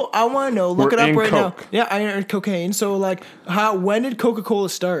coke. Well, I want to know. Look it up right coke. now. Yeah, I know cocaine. So, when did Coca-Cola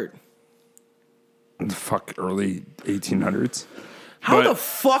start? Early 1800s. How the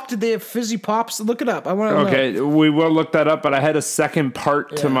fuck did they have fizzy pops? Look it up. I want to know. Okay, we will look that up, but I had a second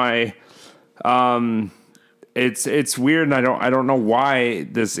part to my it's weird, and I don't know why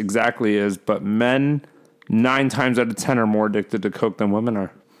this exactly is, but men 9 times out of 10 are more addicted to coke than women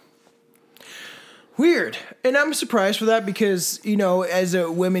are. Weird. And I'm surprised for that because, as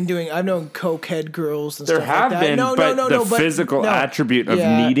a women doing, I've known cokehead girls and stuff like that. There have been, but the physical attribute of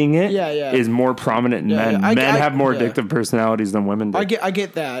needing it is more prominent in men. Men have more addictive personalities than women do. I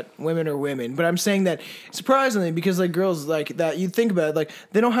get that. Women are women. But I'm saying that surprisingly because, girls like that, you think about it,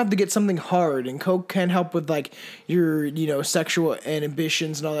 they don't have to get something hard. And coke can help with, your, sexual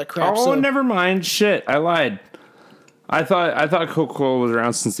inhibitions and all that crap. Oh, never mind. Shit, I lied. I thought Coca-Cola was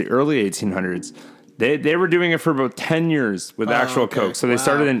around since the early 1800s. They were doing it for about 10 years with actual Coke. So they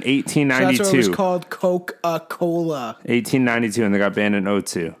started in 1892. So that's what it was called, Coca-Cola. 1892, and they got banned in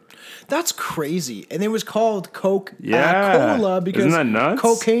 2002. That's crazy. And it was called Yeah. Cola because Isn't that nuts?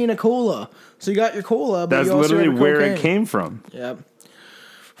 Cocaine-a-cola. So you got your cola, but That's you also literally have where cocaine. it came from. Yep.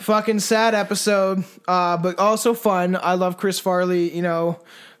 Fucking sad episode, but also fun. I love Chris Farley, you know.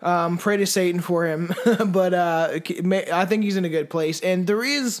 Pray to Satan for him. But I think he's in a good place. And there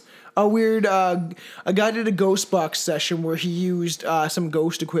is a weird... a guy did a ghost box session where he used some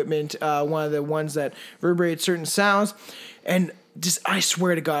ghost equipment, one of the ones that reverberate certain sounds. And just, I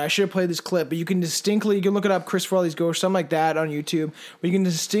swear to God, I should have played this clip, but you can look it up, Chris Farley's Ghost, something like that on YouTube, but you can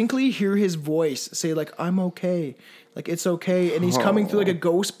distinctly hear his voice say, like, I'm okay. Like, it's okay. And he's coming through, like, a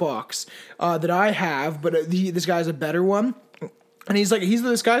ghost box that I have, but this guy's a better one. And he's like,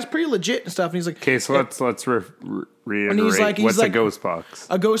 this guy's pretty legit and stuff. And he's like, okay, so let's reiterate. And What's a ghost box?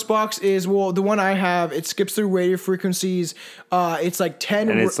 A ghost box is, well, the one I have, it skips through radio frequencies. It's like 10.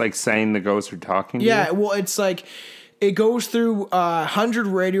 And it's like saying the ghosts are talking to you? Yeah, well, it's like, it goes through 100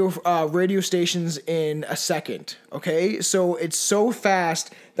 radio stations in a second. Okay, so it's so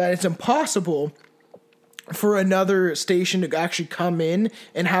fast that it's impossible for another station to actually come in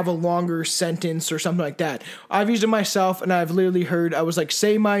and have a longer sentence or something like that. I've used it myself, and I've literally heard, I was like,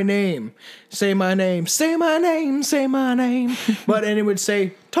 say my name, say my name, say my name, say my name. And it would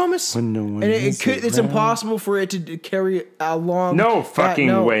say, Thomas. When no one it's impossible for it to carry along. No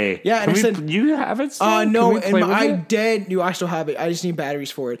fucking way. Yeah, and it said, you have it still? no, Can we play with it? I still have it. I just need batteries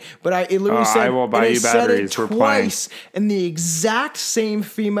for it. But it literally said, I will buy you batteries. We're twice in the exact same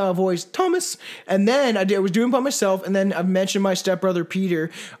female voice, Thomas. And then I was doing it by myself, and then I mentioned my stepbrother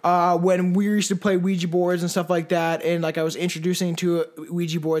Peter when we used to play Ouija boards and stuff like that, and like I was introducing to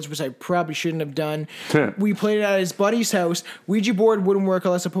Ouija boards, which I probably shouldn't have done. We played it at his buddy's house. Ouija board wouldn't work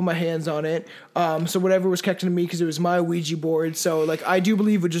unless I put my hands on it. So whatever was connected to me, because it was my Ouija board. So like I do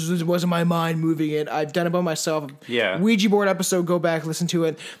believe it just wasn't my mind moving it. I've done it by myself. Yeah. Ouija board episode, go back, listen to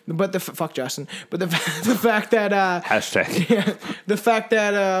it. But fuck Justin. But the fact that hashtag. Yeah, the fact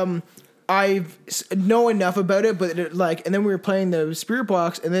that I know enough about it, but and then we were playing the spirit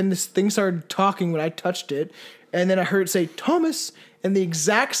box, and then this thing started talking when I touched it, and then I heard it say Thomas in the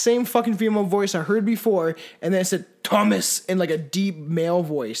exact same fucking female voice I heard before, and then it said Thomas in like a deep male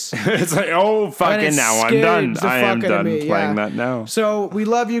voice. It's like, oh fucking now I'm done. I am done playing that now. So we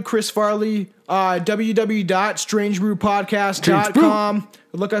love you, Chris Farley. www.strangebrewpodcast.com.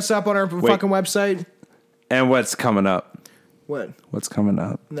 Look us up on our fucking website. And what's coming up? What? What's coming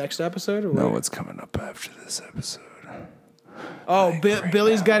up? Next episode? Or no, what? What's coming up after this episode? Oh,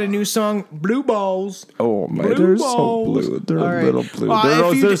 Billy's got a new song, Blue Balls. Oh, my, blue they're balls. so blue. They're All right. little blue.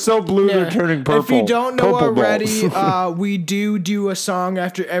 They're so blue, they're turning purple. If you don't know Purple already, balls. we do a song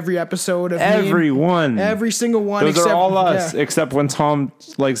after every episode. Of Every one. Every single one. Those are all us, except when Tom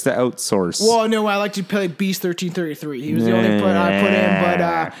likes to outsource. Well, no, I like to play Beast 1333. He was the only I put in,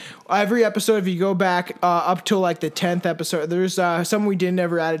 but every episode, if you go back up till like the 10th episode, there's some we didn't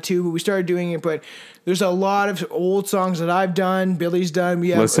ever add it to, but we started doing it. But there's a lot of old songs that I've done, Billy's done. We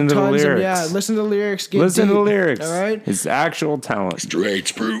have listen to the lyrics. Listen to the lyrics. Listen to the lyrics. All right, it's actual talent.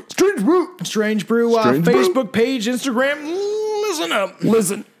 Strange Brew, Facebook page, Instagram. Listen up,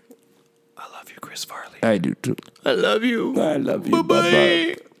 listen. I love you, Chris Farley. I do too. I love you. I love you.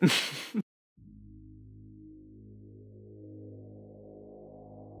 Bye-bye.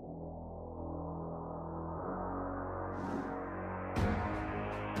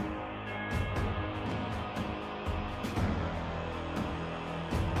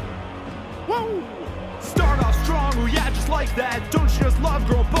 Whoa! Start off strong, oh yeah, just like that. Don't you just love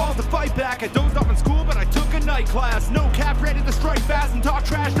girl balls to fight back? I dozed off in school, but I took a night class. No cap, ready to strike fast and talk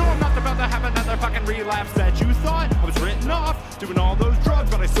trash. No, I'm not about to have another fucking relapse that you thought I was written off. Doing all those drugs,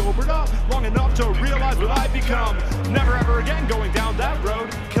 but I sobered up long enough to realize what I've become. Never ever again going down that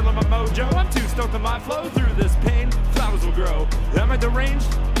road. Killing my mojo, I'm too stoked on my flow. Through this pain, flowers will grow. Am I deranged?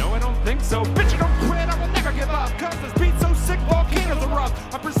 No, I don't think so. Bitch, I don't quit, I will never give up. Cause this beat's so sick, volcanoes erupt.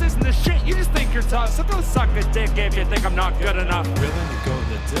 I'm persistent as shit, you just think you're tough. So go suck a dick if you think I'm not good enough. Willing to go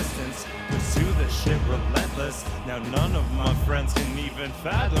the distance, pursue this shit relentless. Now none of my friends can even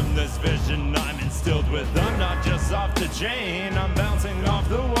fathom this vision I'm instilled with. I'm not just off the chain, I'm bouncing off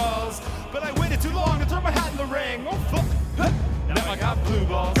the walls. But I waited too long to throw my hat in the ring. Oh fuck, now I got blue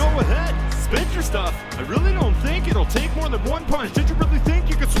balls. Go ahead, spit your stuff. I really don't think it'll take more than one punch. Did you really think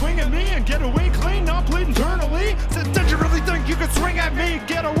you could swing at me and get away clean, not bleed internally? Said, did you really think you could swing at me,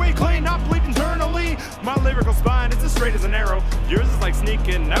 get away clean, not bleed internally? My lyrical spine is as straight as an arrow. Yours is like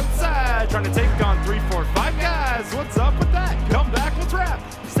sneaking outside, trying to take on 3, 4, 5 guys. What's up with that? Come back, let's rap.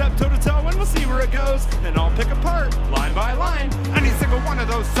 Step toe to toe and we'll see where it goes. And I'll pick apart, line by line, any single one of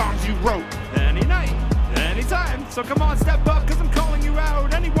those songs you wrote. Any night, anytime. So come on, step up, cause I'm calling you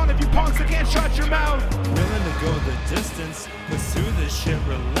out. Any one of you punks that can't shut your mouth. Willing to go the distance, pursue this shit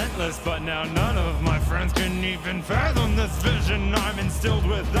relentless. But now none of my friends can even fathom this vision I'm instilled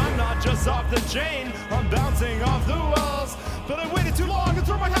with. I'm not just off the chain, I'm bouncing off the walls. But I waited too long to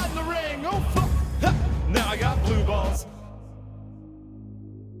throw my hat in the ring. Oh fuck, ha. Now I got blue balls.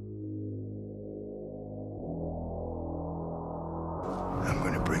 I'm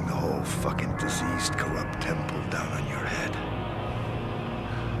going to bring the whole fucking diseased, corrupt temple down on your head.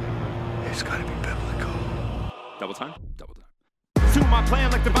 It's got to be biblical. Double time. Pursue my plan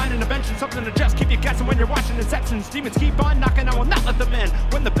like divine intervention, something to just keep you guessing when you're watching Inceptions. Demons keep on knocking, I will not let them in.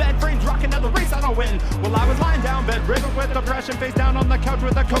 When the bed frame's rocking, now the race I don't win. Well, I was lying down, bedridden with depression, face down on the couch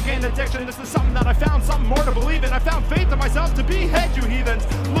with a cocaine addiction. This is something that I found, something more to believe in. I found faith in myself to behead you heathens.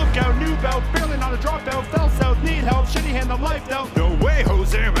 Look out, new belt, barely not a dropout, fell south, need help, shitty hand the life dealt. No way,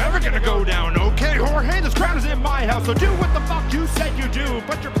 Jose, I'm ever gonna go down. Okay, Jorge, this crown is in my house, so do what the fuck you said you do.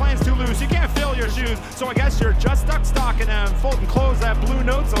 But your plan's too loose, you can't fill your shoes, so I guess you're just stuck stocking them, folding clothes at Blue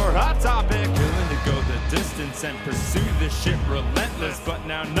Notes or Hot Topic. Willing to go the distance and pursue this shit relentless. But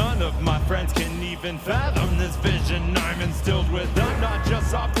now none of my friends can even fathom this vision I'm instilled with. I'm not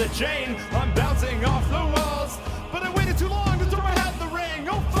just off the chain, I'm bouncing off the walls. But I waited too long to throw my hat in the ring.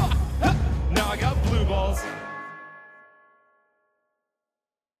 Oh fuck, ha. Now I got blue balls.